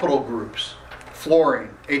capital groups: flooring,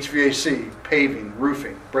 HVAC, paving,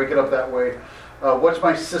 roofing. Break it up that way. What's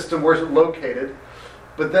my system? Where's it located?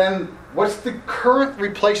 But then, what's the current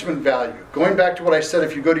replacement value? Going back to what I said,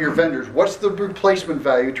 if you go to your vendors, what's the replacement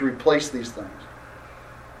value to replace these things?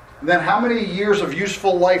 And then, how many years of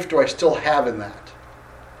useful life do I still have in that?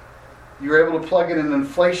 You're able to plug in an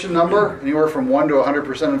inflation number, anywhere from 1 to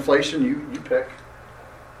 100% inflation, you pick.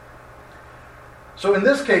 So in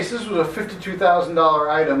this case, this was a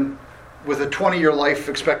 $52,000 item with a 20-year life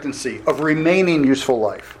expectancy of remaining useful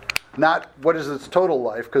life. Not what is its total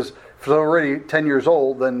life, because if it's already 10 years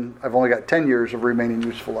old, then I've only got 10 years of remaining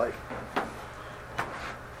useful life.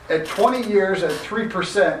 At 20 years, at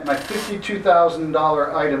 3%, my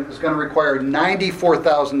 $52,000 item is going to require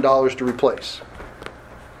 $94,000 to replace.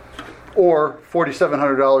 Or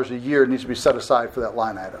 $4,700 a year needs to be set aside for that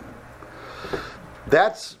line item.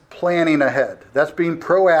 That's planning ahead. That's being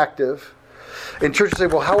proactive. And churches say,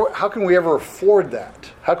 well, how can we ever afford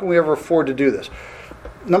that? How can we ever afford to do this?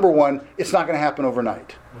 Number one, it's not going to happen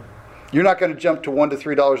overnight. You're not going to jump to $1 to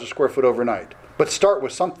 $3 a square foot overnight. But start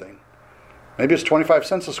with something. Maybe it's 25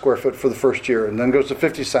 cents a square foot for the first year, and then goes to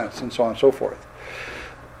 50 cents, and so on and so forth.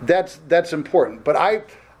 That's important. But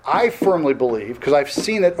I firmly believe, because I've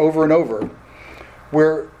seen it over and over,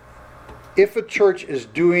 where if a church is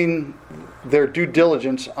doing their due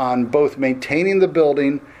diligence on both maintaining the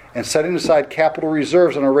building and setting aside capital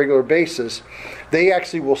reserves on a regular basis, they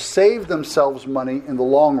actually will save themselves money in the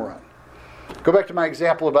long run. Go back to my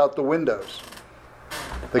example about the windows.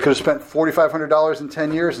 They could have spent $4,500 in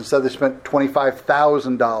 10 years. Instead, they spent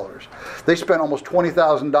 $25,000. They spent almost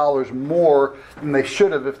 $20,000 more than they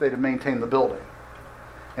should have if they'd have maintained the building.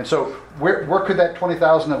 And so where could that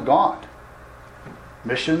 $20,000 have gone?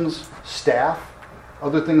 Missions, staff,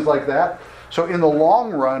 other things like that. So in the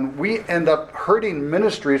long run, we end up hurting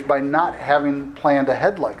ministries by not having planned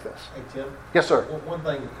ahead like this. Hey, Tim? Yes, sir. One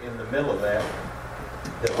thing in the middle of that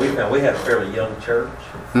we found, we had a fairly young church,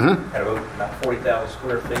 had about 40,000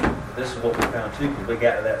 square feet. This is what we found too, because we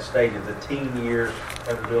got to that stage of the teen years,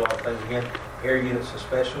 having to do a lot of things again, air units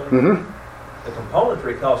especially. The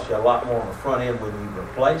componentry costs you a lot more on the front end when you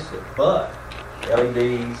replace it, but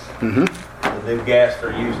LEDs, the new gas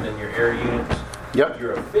they're using in your air units,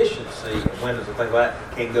 your efficiency of windows and things like that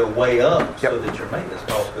can go way up so that your maintenance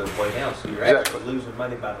cost goes way down. So you're actually losing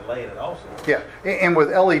money by delaying it also. Yeah, and with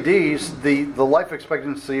LEDs, the life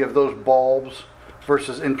expectancy of those bulbs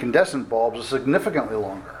versus incandescent bulbs is significantly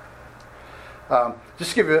longer. Just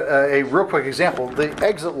to give you a real quick example, the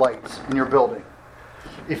exit lights in your building.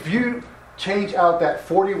 If you change out that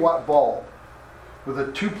 40-watt bulb with a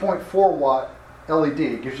 2.4 watt LED,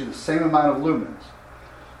 it gives you the same amount of lumens.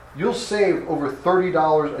 You'll save over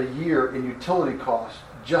 $30 a year in utility costs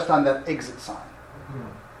just on that exit sign.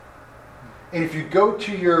 And if you go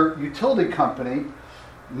to your utility company,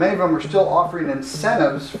 many of them are still offering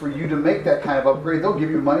incentives for you to make that kind of upgrade. They'll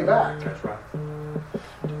give you money back. That's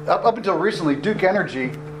right. Up until recently, Duke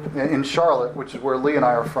Energy in Charlotte, which is where Lee and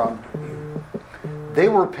I are from, they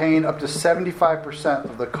were paying up to 75%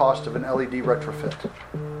 of the cost of an LED retrofit.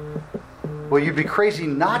 Well, you'd be crazy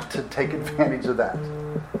not to take advantage of that.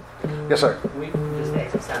 Yes, sir. Just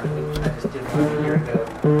exit sign. I just did one a year ago,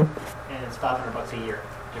 and it's $500 a year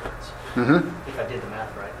difference. If I did the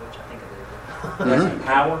math right, which I think I did. That's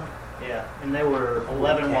power? Yeah, and they were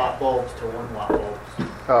 11 watt bulbs to 1 watt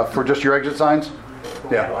bulbs. For just your exit signs?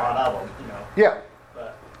 Yeah, a lot of them, you know. Yeah.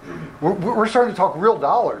 But We're starting to talk real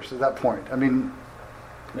dollars at that point. I mean,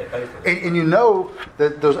 and you know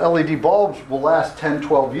that those LED bulbs will last 10,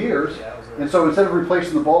 12 years. And so instead of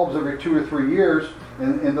replacing the bulbs every 2 or 3 years,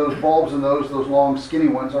 and those bulbs and those long skinny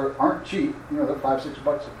ones aren't cheap. You know, they're $5,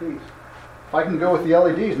 $6 a piece. If I can go with the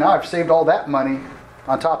LEDs, now I've saved all that money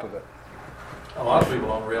on top of it. A lot of people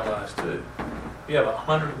don't realize too. If you have a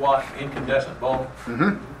 100-watt incandescent bulb,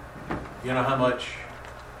 you know how much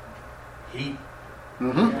heat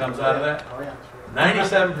comes out of that?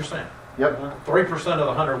 97%. Yep. 3% of the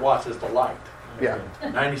 100 watts is the light. Yeah.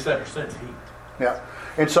 97% is heat. Yeah.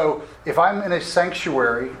 And so if I'm in a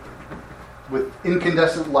sanctuary with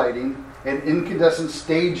incandescent lighting and incandescent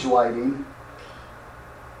stage lighting,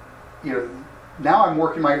 you know, now I'm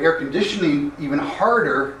working my air conditioning even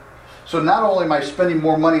harder. So not only am I spending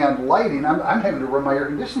more money on lighting, I'm having to run my air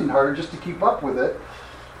conditioning harder just to keep up with it.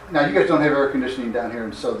 Now, you guys don't have air conditioning down here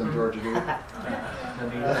in southern Georgia, do you?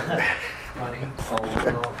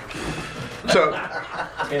 So,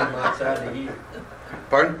 10 months out of the year.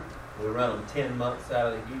 Pardon? We run them 10 months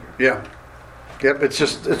out of the year. Yeah. Yep, it's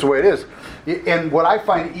the way it is. And what I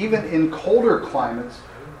find, even in colder climates,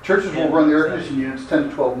 churches will run their air conditioning units 10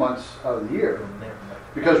 to 12 months out of the year.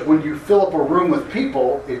 Because when you fill up a room with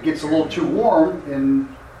people, it gets a little too warm and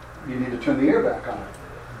you need to turn the air back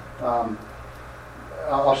on.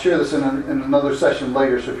 I'll share this in another session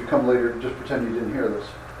later, so if you come later, just pretend you didn't hear this.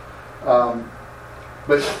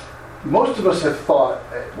 But most of us have thought,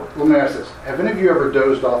 let me ask this, have any of you ever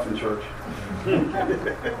dozed off in church?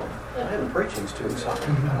 The preaching's too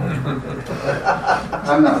exciting.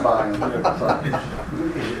 I'm not buying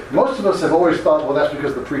it. Most of us have always thought, well, that's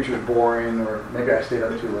because the preacher's boring, or maybe I stayed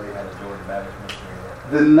up too late.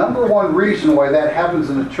 The number one reason why that happens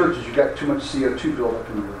in a church is you got too much CO2 buildup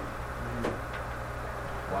in the room.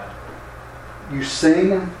 You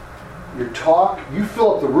sing, you talk, you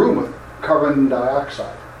fill up the room with carbon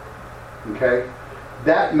dioxide. Okay?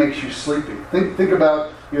 That makes you sleepy. Think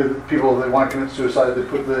about, you know, the people that want to commit suicide, they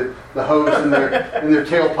put the hose in their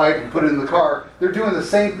tailpipe and put it in the car. They're doing the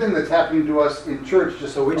same thing that's happening to us in church.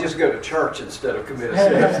 So we just go to church instead of committing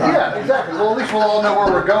suicide. Yeah, exactly. Well, at least we'll all know where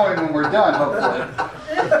we're going when we're done, hopefully.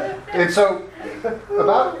 And so,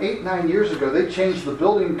 about 8-9 years ago, they changed the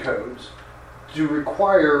building codes to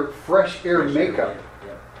require fresh air makeup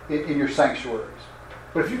in your sanctuaries.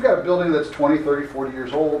 But if you've got a building that's 20, 30, 40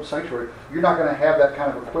 years old, sanctuary, you're not going to have that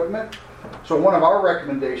kind of equipment. So one of our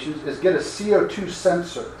recommendations is get a CO2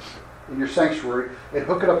 sensor in your sanctuary and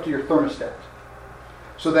hook it up to your thermostat.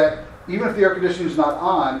 So that even if the air conditioning is not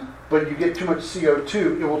on, but you get too much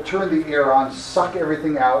CO2, it will turn the air on, suck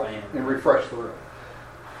everything out, and refresh the room.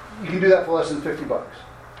 You can do that for less than $50.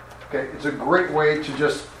 Okay, it's a great way to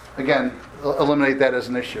just, again, eliminate that as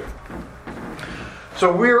an issue.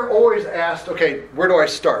 So we're always asked, okay, where do I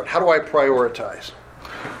start? How do I prioritize?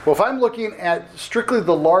 Well, if I'm looking at strictly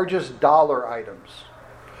the largest dollar items,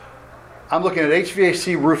 I'm looking at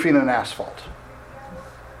HVAC, roofing, and asphalt.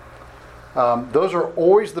 Those are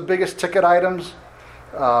always the biggest ticket items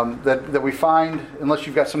that we find, unless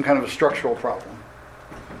you've got some kind of a structural problem.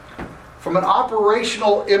 From an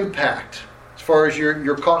operational impact, as far as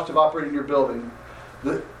your cost of operating your building,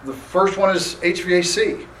 the first one is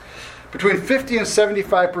HVAC. Between 50 and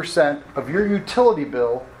 75% of your utility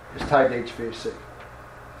bill is tied to HVAC.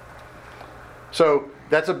 So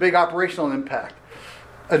that's a big operational impact.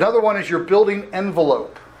 Another one is your building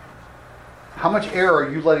envelope. How much air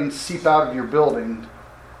are you letting seep out of your building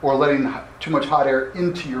or letting too much hot air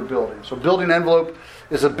into your building? So building envelope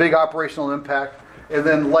is a big operational impact. And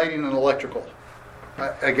then lighting and electrical.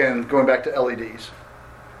 Again, going back to LEDs.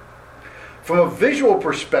 From a visual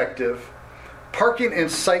perspective, parking and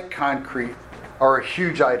site concrete are a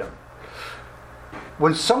huge item.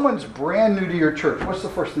 When someone's brand new to your church, what's the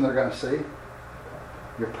first thing they're going to see?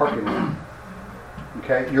 Your parking lot.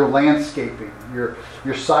 Okay, your landscaping, your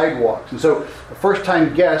sidewalks. And so a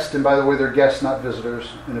first-time guest, and by the way, they're guests, not visitors,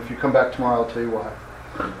 and if you come back tomorrow, I'll tell you why.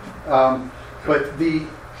 But the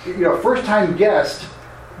first-time guest,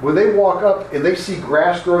 when they walk up and they see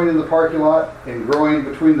grass growing in the parking lot and growing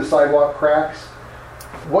between the sidewalk cracks,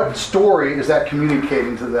 what story is that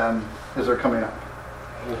communicating to them as they're coming up?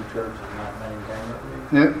 Old church is not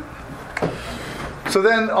maintained. Yeah. So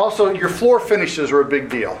then also your floor finishes are a big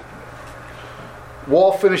deal.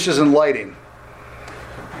 Wall finishes and lighting.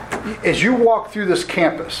 As you walk through this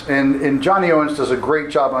campus, and Johnny Owens does a great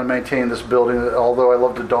job on maintaining this building, although I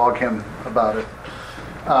love to dog him about it.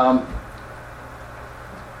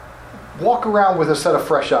 Walk around with a set of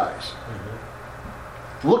fresh eyes.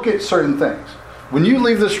 Mm-hmm. Look at certain things. When you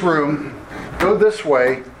leave this room, go this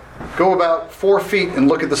way, go about 4 feet and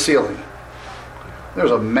look at the ceiling.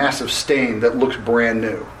 There's a massive stain that looks brand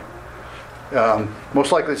new.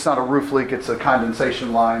 Most likely it's not a roof leak, it's a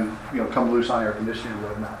condensation line, come loose on air conditioning and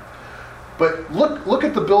whatnot. But look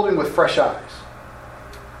at the building with fresh eyes.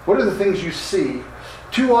 What are the things you see?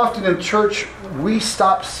 Too often in church, we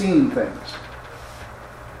stop seeing things.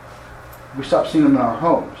 We stop seeing them in our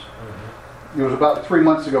homes. Mm-hmm. It was about 3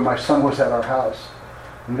 months ago, my son was at our house.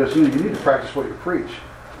 And he goes, you need to practice what you preach.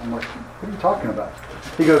 I'm like, what are you talking about?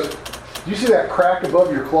 He goes, do you see that crack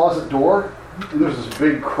above your closet door? And there's this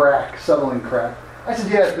big crack, settling crack. I said,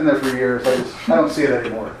 yeah, it's been there for years. I don't see it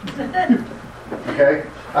anymore. Okay?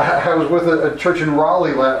 I was with a church in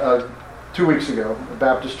Raleigh 2 weeks ago, a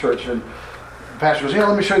Baptist church, and the pastor goes,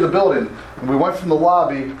 let me show you the building. And we went from the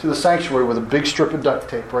lobby to the sanctuary with a big strip of duct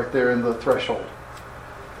tape right there in the threshold.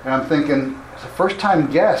 And I'm thinking, as a first-time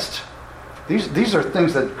guest, these are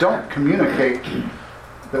things that don't communicate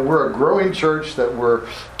that we're a growing church, that we're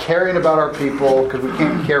caring about our people, because we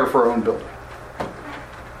can't care for our own building.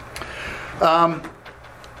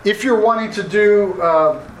 If you're wanting to do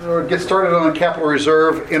or get started on a capital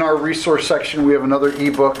reserve, in our resource section we have another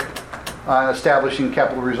ebook on establishing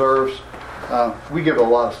capital reserves. We give a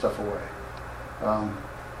lot of stuff away.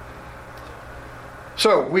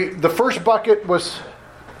 So the first bucket was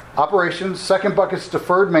operations, second bucket is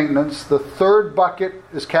deferred maintenance, the third bucket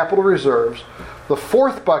is capital reserves, the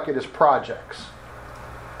fourth bucket is projects.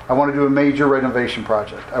 I want to do a major renovation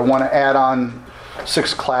project. I want to add on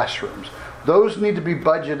 6 classrooms. Those need to be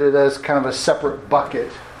budgeted as kind of a separate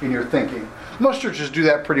bucket in your thinking. Most churches do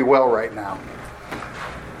that pretty well right now.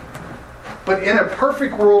 But in a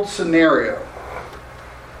perfect world scenario,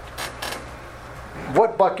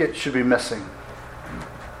 what bucket should be missing?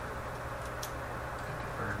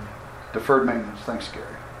 Deferred maintenance. Thanks, Gary.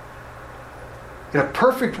 In a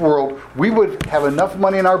perfect world, we would have enough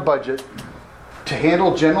money in our budget to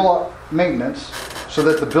handle general maintenance so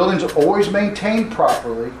that the building's always maintained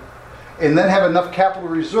properly, and then have enough capital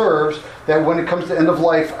reserves that when it comes to end of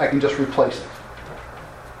life, I can just replace it.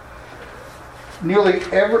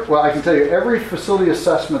 I can tell you, every facility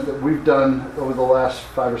assessment that we've done over the last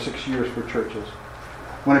 5 or 6 years for churches,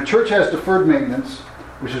 when a church has deferred maintenance,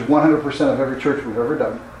 which is 100% of every church we've ever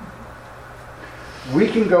done, we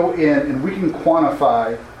can go in and we can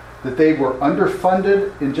quantify that they were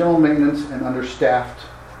underfunded in general maintenance and understaffed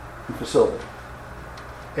in facility.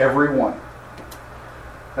 Every one.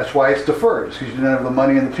 That's why it's deferred, it's because you don't have the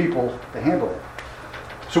money and the people to handle it.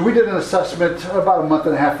 So we did an assessment about a month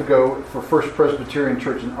and a half ago for First Presbyterian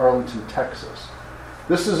Church in Arlington, Texas.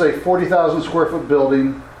 This is a 40,000 square foot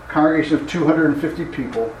building, congregation of 250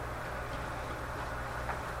 people,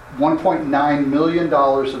 $1.9 million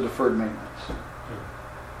of deferred maintenance.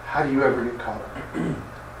 How do you ever get caught up?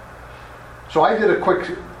 So I did a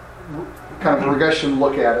quick kind of regression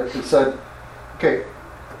look at it and said, okay,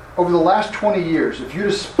 over the last 20 years, if you'd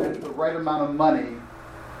have spent the right amount of money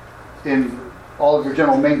in all of your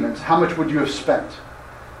general maintenance, how much would you have spent?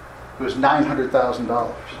 It was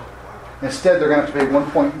 $900,000. Instead, they're going to have to pay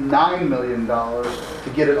 $1.9 million to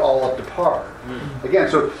get it all up to par. Again,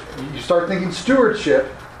 so you start thinking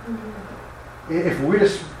stewardship. If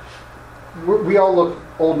we all look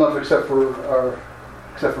old enough except for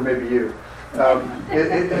maybe you.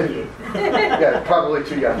 Yeah, probably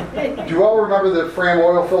too young. Do you all remember the Fram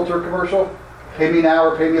oil filter commercial? Pay me now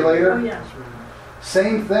or pay me later? Oh, yeah.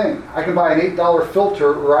 Same thing. I can buy an $8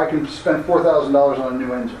 filter or I can spend $4,000 on a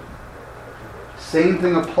new engine. Same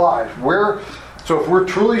thing applies. So if we're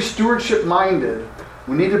truly stewardship minded,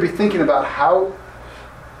 we need to be thinking about how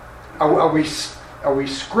are we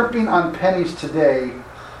scrimping on pennies today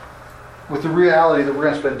with the reality that we're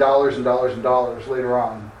going to spend dollars and dollars and dollars later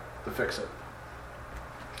on to fix it.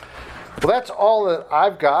 Well, that's all that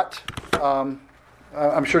I've got.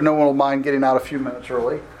 I'm sure no one will mind getting out a few minutes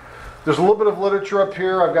early. There's a little bit of literature up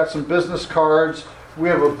here. I've got some business cards. We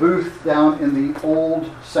have a booth down in the old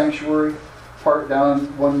sanctuary part down,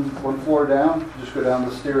 one floor down. Just go down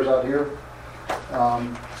the stairs out here.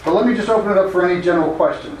 But let me just open it up for any general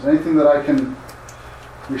questions. Anything that I can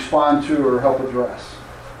respond to or help address.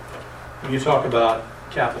 When you talk about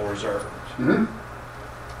capital reserves,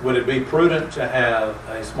 Mm-hmm. would it be prudent to have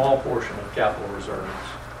a small portion of capital reserves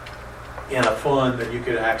in a fund that you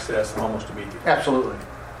could access almost immediately? Absolutely.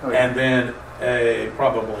 Oh, yeah. And then a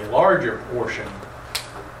probably larger portion,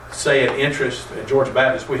 say at interest, at Georgia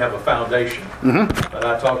Baptist we have a foundation, but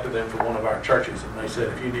I talked to them from one of our churches and they said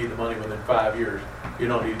if you need the money within 5 years, you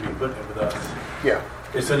don't need to be putting it with us. Yeah.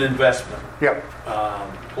 It's an investment Yep.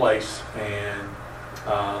 place, and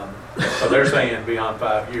so they're saying beyond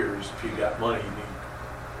 5 years, if you got money, you need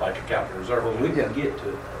like a capital reserve. Well, we can get to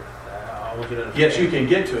it. I want you to understand. Yes, you can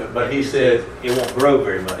get to it, but he said It won't grow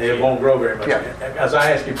very much. it won't grow very much. Yeah. As I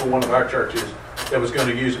asked him for one of our churches that was going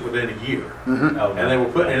to use it within a year, Oh, and they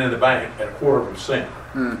were putting it in the bank at 1/4%.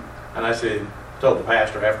 Mm. And I said, told the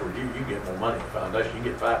pastor afterward, you get more money in the foundation, you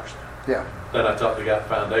get 5%. Yeah. Then I talked to the guy at the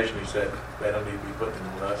foundation, he said, they don't need to be putting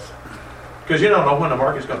it with us. Because you don't know when the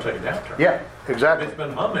market's going to take a downturn. Yeah. Exactly. It's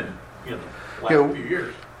been humming, last You know, few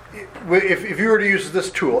years. If you were to use this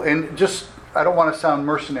tool, and just, I don't want to sound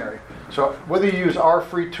mercenary, so whether you use our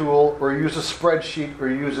free tool or you use a spreadsheet or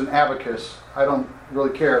you use an abacus, I don't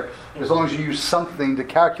really care, as long as you use something to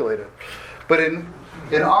calculate it. But in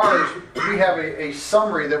ours, we have a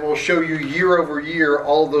summary that will show you year over year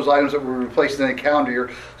all of those items that were replaced in a calendar year.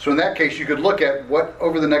 So in that case, you could look at what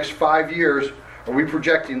over the next 5 years are we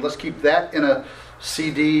projecting. Let's keep that in a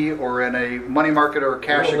CD or in a money market or a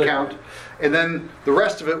cash account. And then the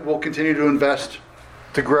rest of it we'll continue to invest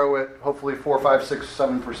to grow it, hopefully 4, 5, 6,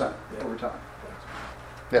 7% over time.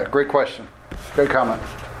 Yeah, great question. Great comment.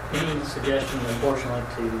 Any suggestions, unfortunately,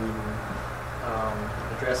 to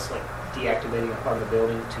address like deactivating a part of the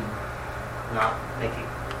building to not make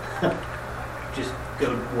it just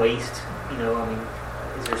go to waste? I mean,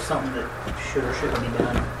 is there something that should or shouldn't be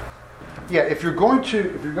done? Yeah, if you're going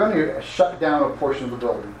to shut down a portion of the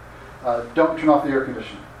building, don't turn off the air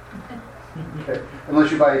conditioning. Okay,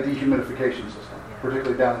 unless you buy a dehumidification system,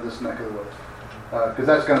 particularly down in this neck of the woods, because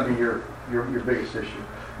that's going to be your biggest issue.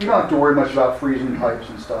 You don't have to worry much about freezing pipes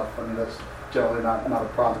and stuff. I mean, that's generally not a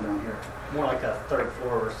problem down here. More like a third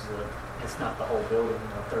floor versus it's not the whole building,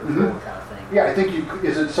 third floor kind of thing. Yeah, I think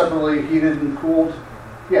is it separately heated and cooled?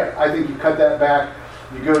 Yeah, I think you cut that back.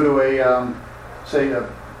 You go to a say a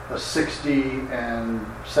 60 and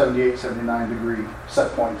 78, 79 degree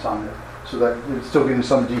set points on it, so that it's still getting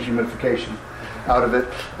some dehumidification out of it,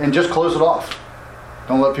 and just close it off.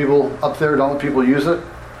 Don't let people up there. Don't let people use it.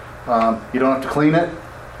 You don't have to clean it.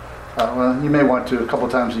 Well, you may want to a couple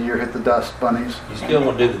times a year hit the dust bunnies. You still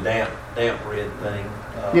want to do the damp red thing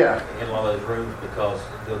Yeah. in a lot of those rooms because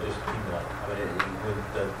they'll just accumulate. I mean,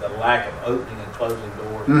 with the lack of opening and closing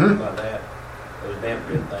doors and things like that, those damp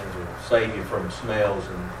red things will save you from smells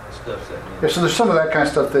and stuff setting in. Yeah, so there's some of that kind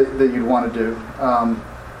of stuff that you'd want to do,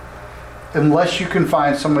 unless you can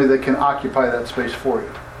find somebody that can occupy that space for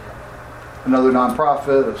you. Another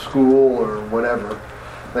nonprofit, a school, or whatever.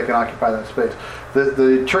 that can occupy that space.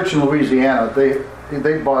 The church in Louisiana,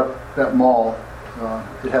 they bought that mall.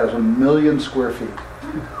 It has 1 million square feet.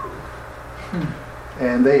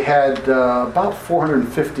 And they had about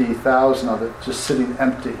 450,000 of it just sitting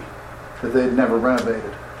empty that they had never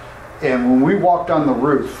renovated. And when we walked on the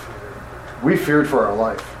roof, we feared for our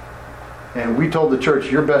life. And we told the church,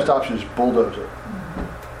 your best option is bulldoze it.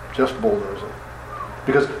 Just bulldoze it.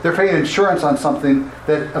 Because they're paying insurance on something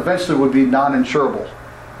that eventually would be non-insurable.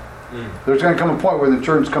 There's going to come a point where the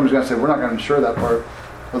insurance company's going to say, we're not going to insure that part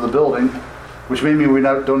of the building, which may mean we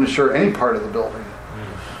don't insure any part of the building.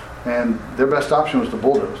 And their best option was to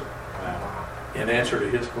bulldoze it. Wow. In answer to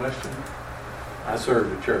his question, I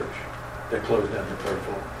served a church that closed down the third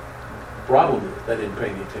floor. The problem is they didn't pay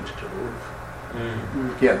any attention to the roof.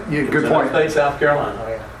 Yeah, good point. In upstate South Carolina, Oh,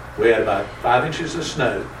 yeah. we had about 5 inches of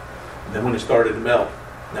snow. And then when it started to melt,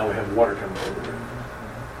 now we have water coming over the roof.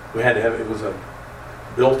 We had to have, it was a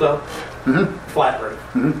built up flat roof.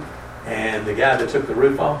 And the guy that took the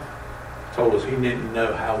roof off told us he didn't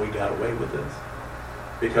know how we got away with this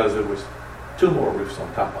because there was 2 more roofs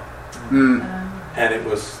on top of it. And it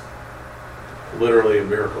was literally a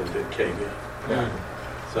miracle it didn't cave in.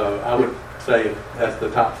 So I would say if that's the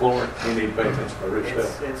top floor, you need to pay attention to the roof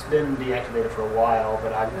still. It's been deactivated for a while,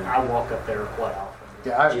 but I walk up there quite often.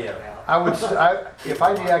 Yeah, if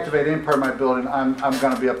I deactivate any part of my building, I'm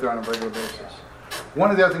going to be up there on a regular basis. One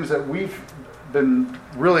of the other things that we've been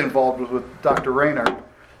really involved with Dr. Rayner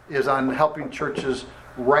is on helping churches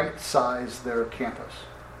right-size their campus.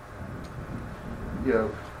 You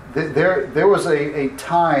know, there was a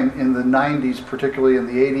time in the 90s, particularly in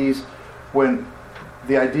the 80s, when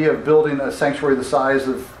the idea of building a sanctuary the size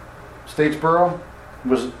of Statesboro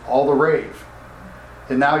was all the rave.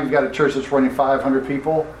 And now you've got a church that's running 500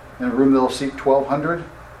 people in a room that'll seat 1,200.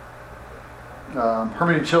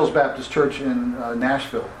 Hermitage Hills Baptist Church in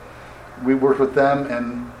Nashville. We worked with them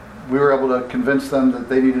and we were able to convince them that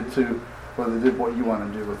they needed to, well, they did what you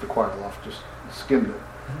want to do with the choir loft, just skimmed it.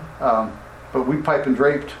 But we pipe and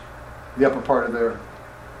draped the upper part of their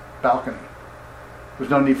balcony. There's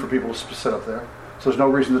no need for people to sit up there. So there's no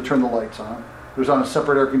reason to turn the lights on. It was on a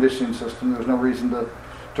separate air conditioning system. There was no reason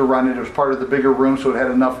to run it. It was part of the bigger room, so it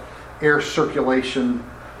had enough air circulation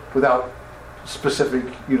without specific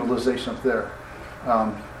utilization up there.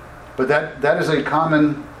 But that is a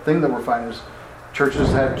common thing that we're finding is churches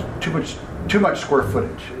have too much square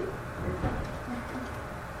footage.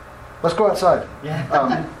 Let's go outside.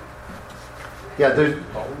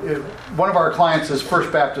 One of our clients is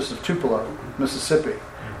First Baptist of Tupelo, Mississippi.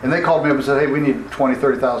 And they called me up and said, hey, we need 20,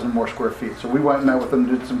 30,000 more square feet. So we went and met with them,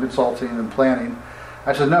 did some consulting and planning.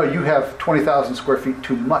 I said, no, you have 20,000 square feet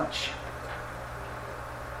too much.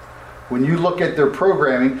 When you look at their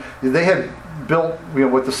programming, they had built,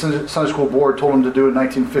 what the Sunday School Board told them to do in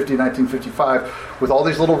 1950, 1955, with all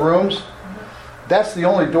these little rooms. That's the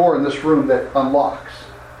only door in this room that unlocks.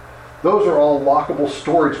 Those are all lockable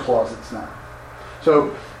storage closets now.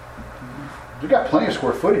 So you've got plenty of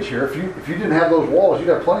square footage here. If you didn't have those walls, you'd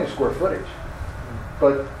have plenty of square footage.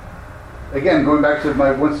 But again, going back to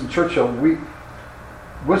my Winston Churchill,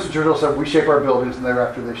 Winston Churchill said we shape our buildings and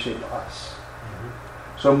thereafter they shape us.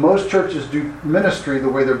 So most churches do ministry the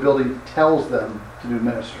way their building tells them to do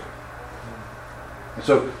ministry. And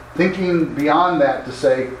so thinking beyond that to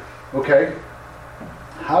say, okay,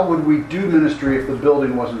 how would we do ministry if the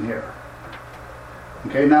building wasn't here?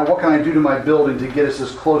 Okay, now what can I do to my building to get us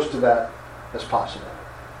as close to that as possible?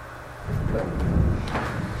 Okay.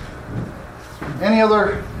 Any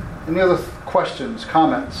other questions,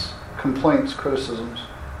 comments, complaints, criticisms?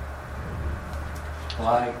 Well,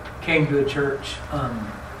 I came to a church,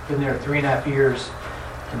 been there 3.5 years,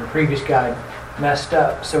 and the previous guy messed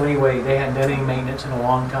up. So anyway, they hadn't done any maintenance in a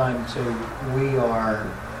long time, so we are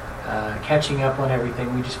catching up on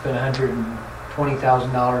everything. We just spent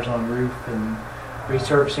 $120,000 on roof and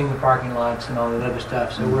resurfacing the parking lots and all that other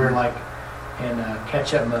stuff. So we're like in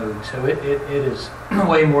catch-up mode. So it is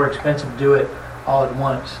way more expensive to do it all at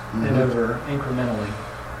once than over incrementally.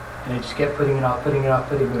 And it just kept putting it off, boom,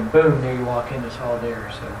 there you walk in, it's all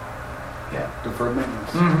there. So, yeah. Deferred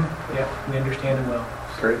maintenance. Yeah, we understand it well.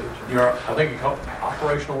 Great. I think you call it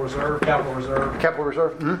operational reserve, capital reserve. Capital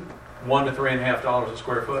reserve? $1 to $3.50 a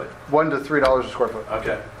square foot. $1 to $3 a square foot.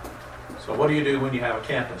 Okay. So what do you do when you have a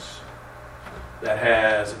campus that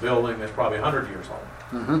has a building that's probably 100 years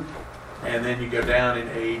old? And then you go down in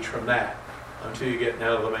age from that until you get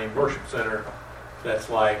down to the main worship center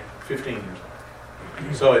that's like 15 years old.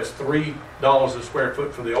 So it's $3 a square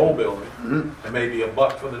foot for the old building, and maybe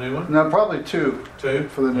 $1 for the new one? No, probably $2 Two?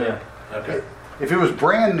 for the new. Yeah. Okay. If it was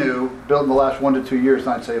brand new, built in the last 1 to 2 years,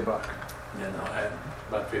 then I'd say $1. Yeah, no,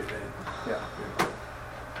 About 15. Yeah.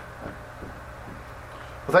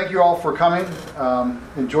 Well, thank you all for coming.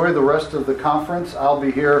 Enjoy the rest of the conference. I'll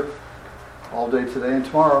be here all day today and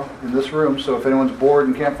tomorrow in this room, so if anyone's bored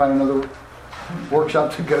and can't find another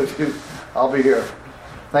workshop to go to, I'll be here.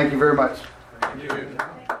 Thank you very much. Thank you.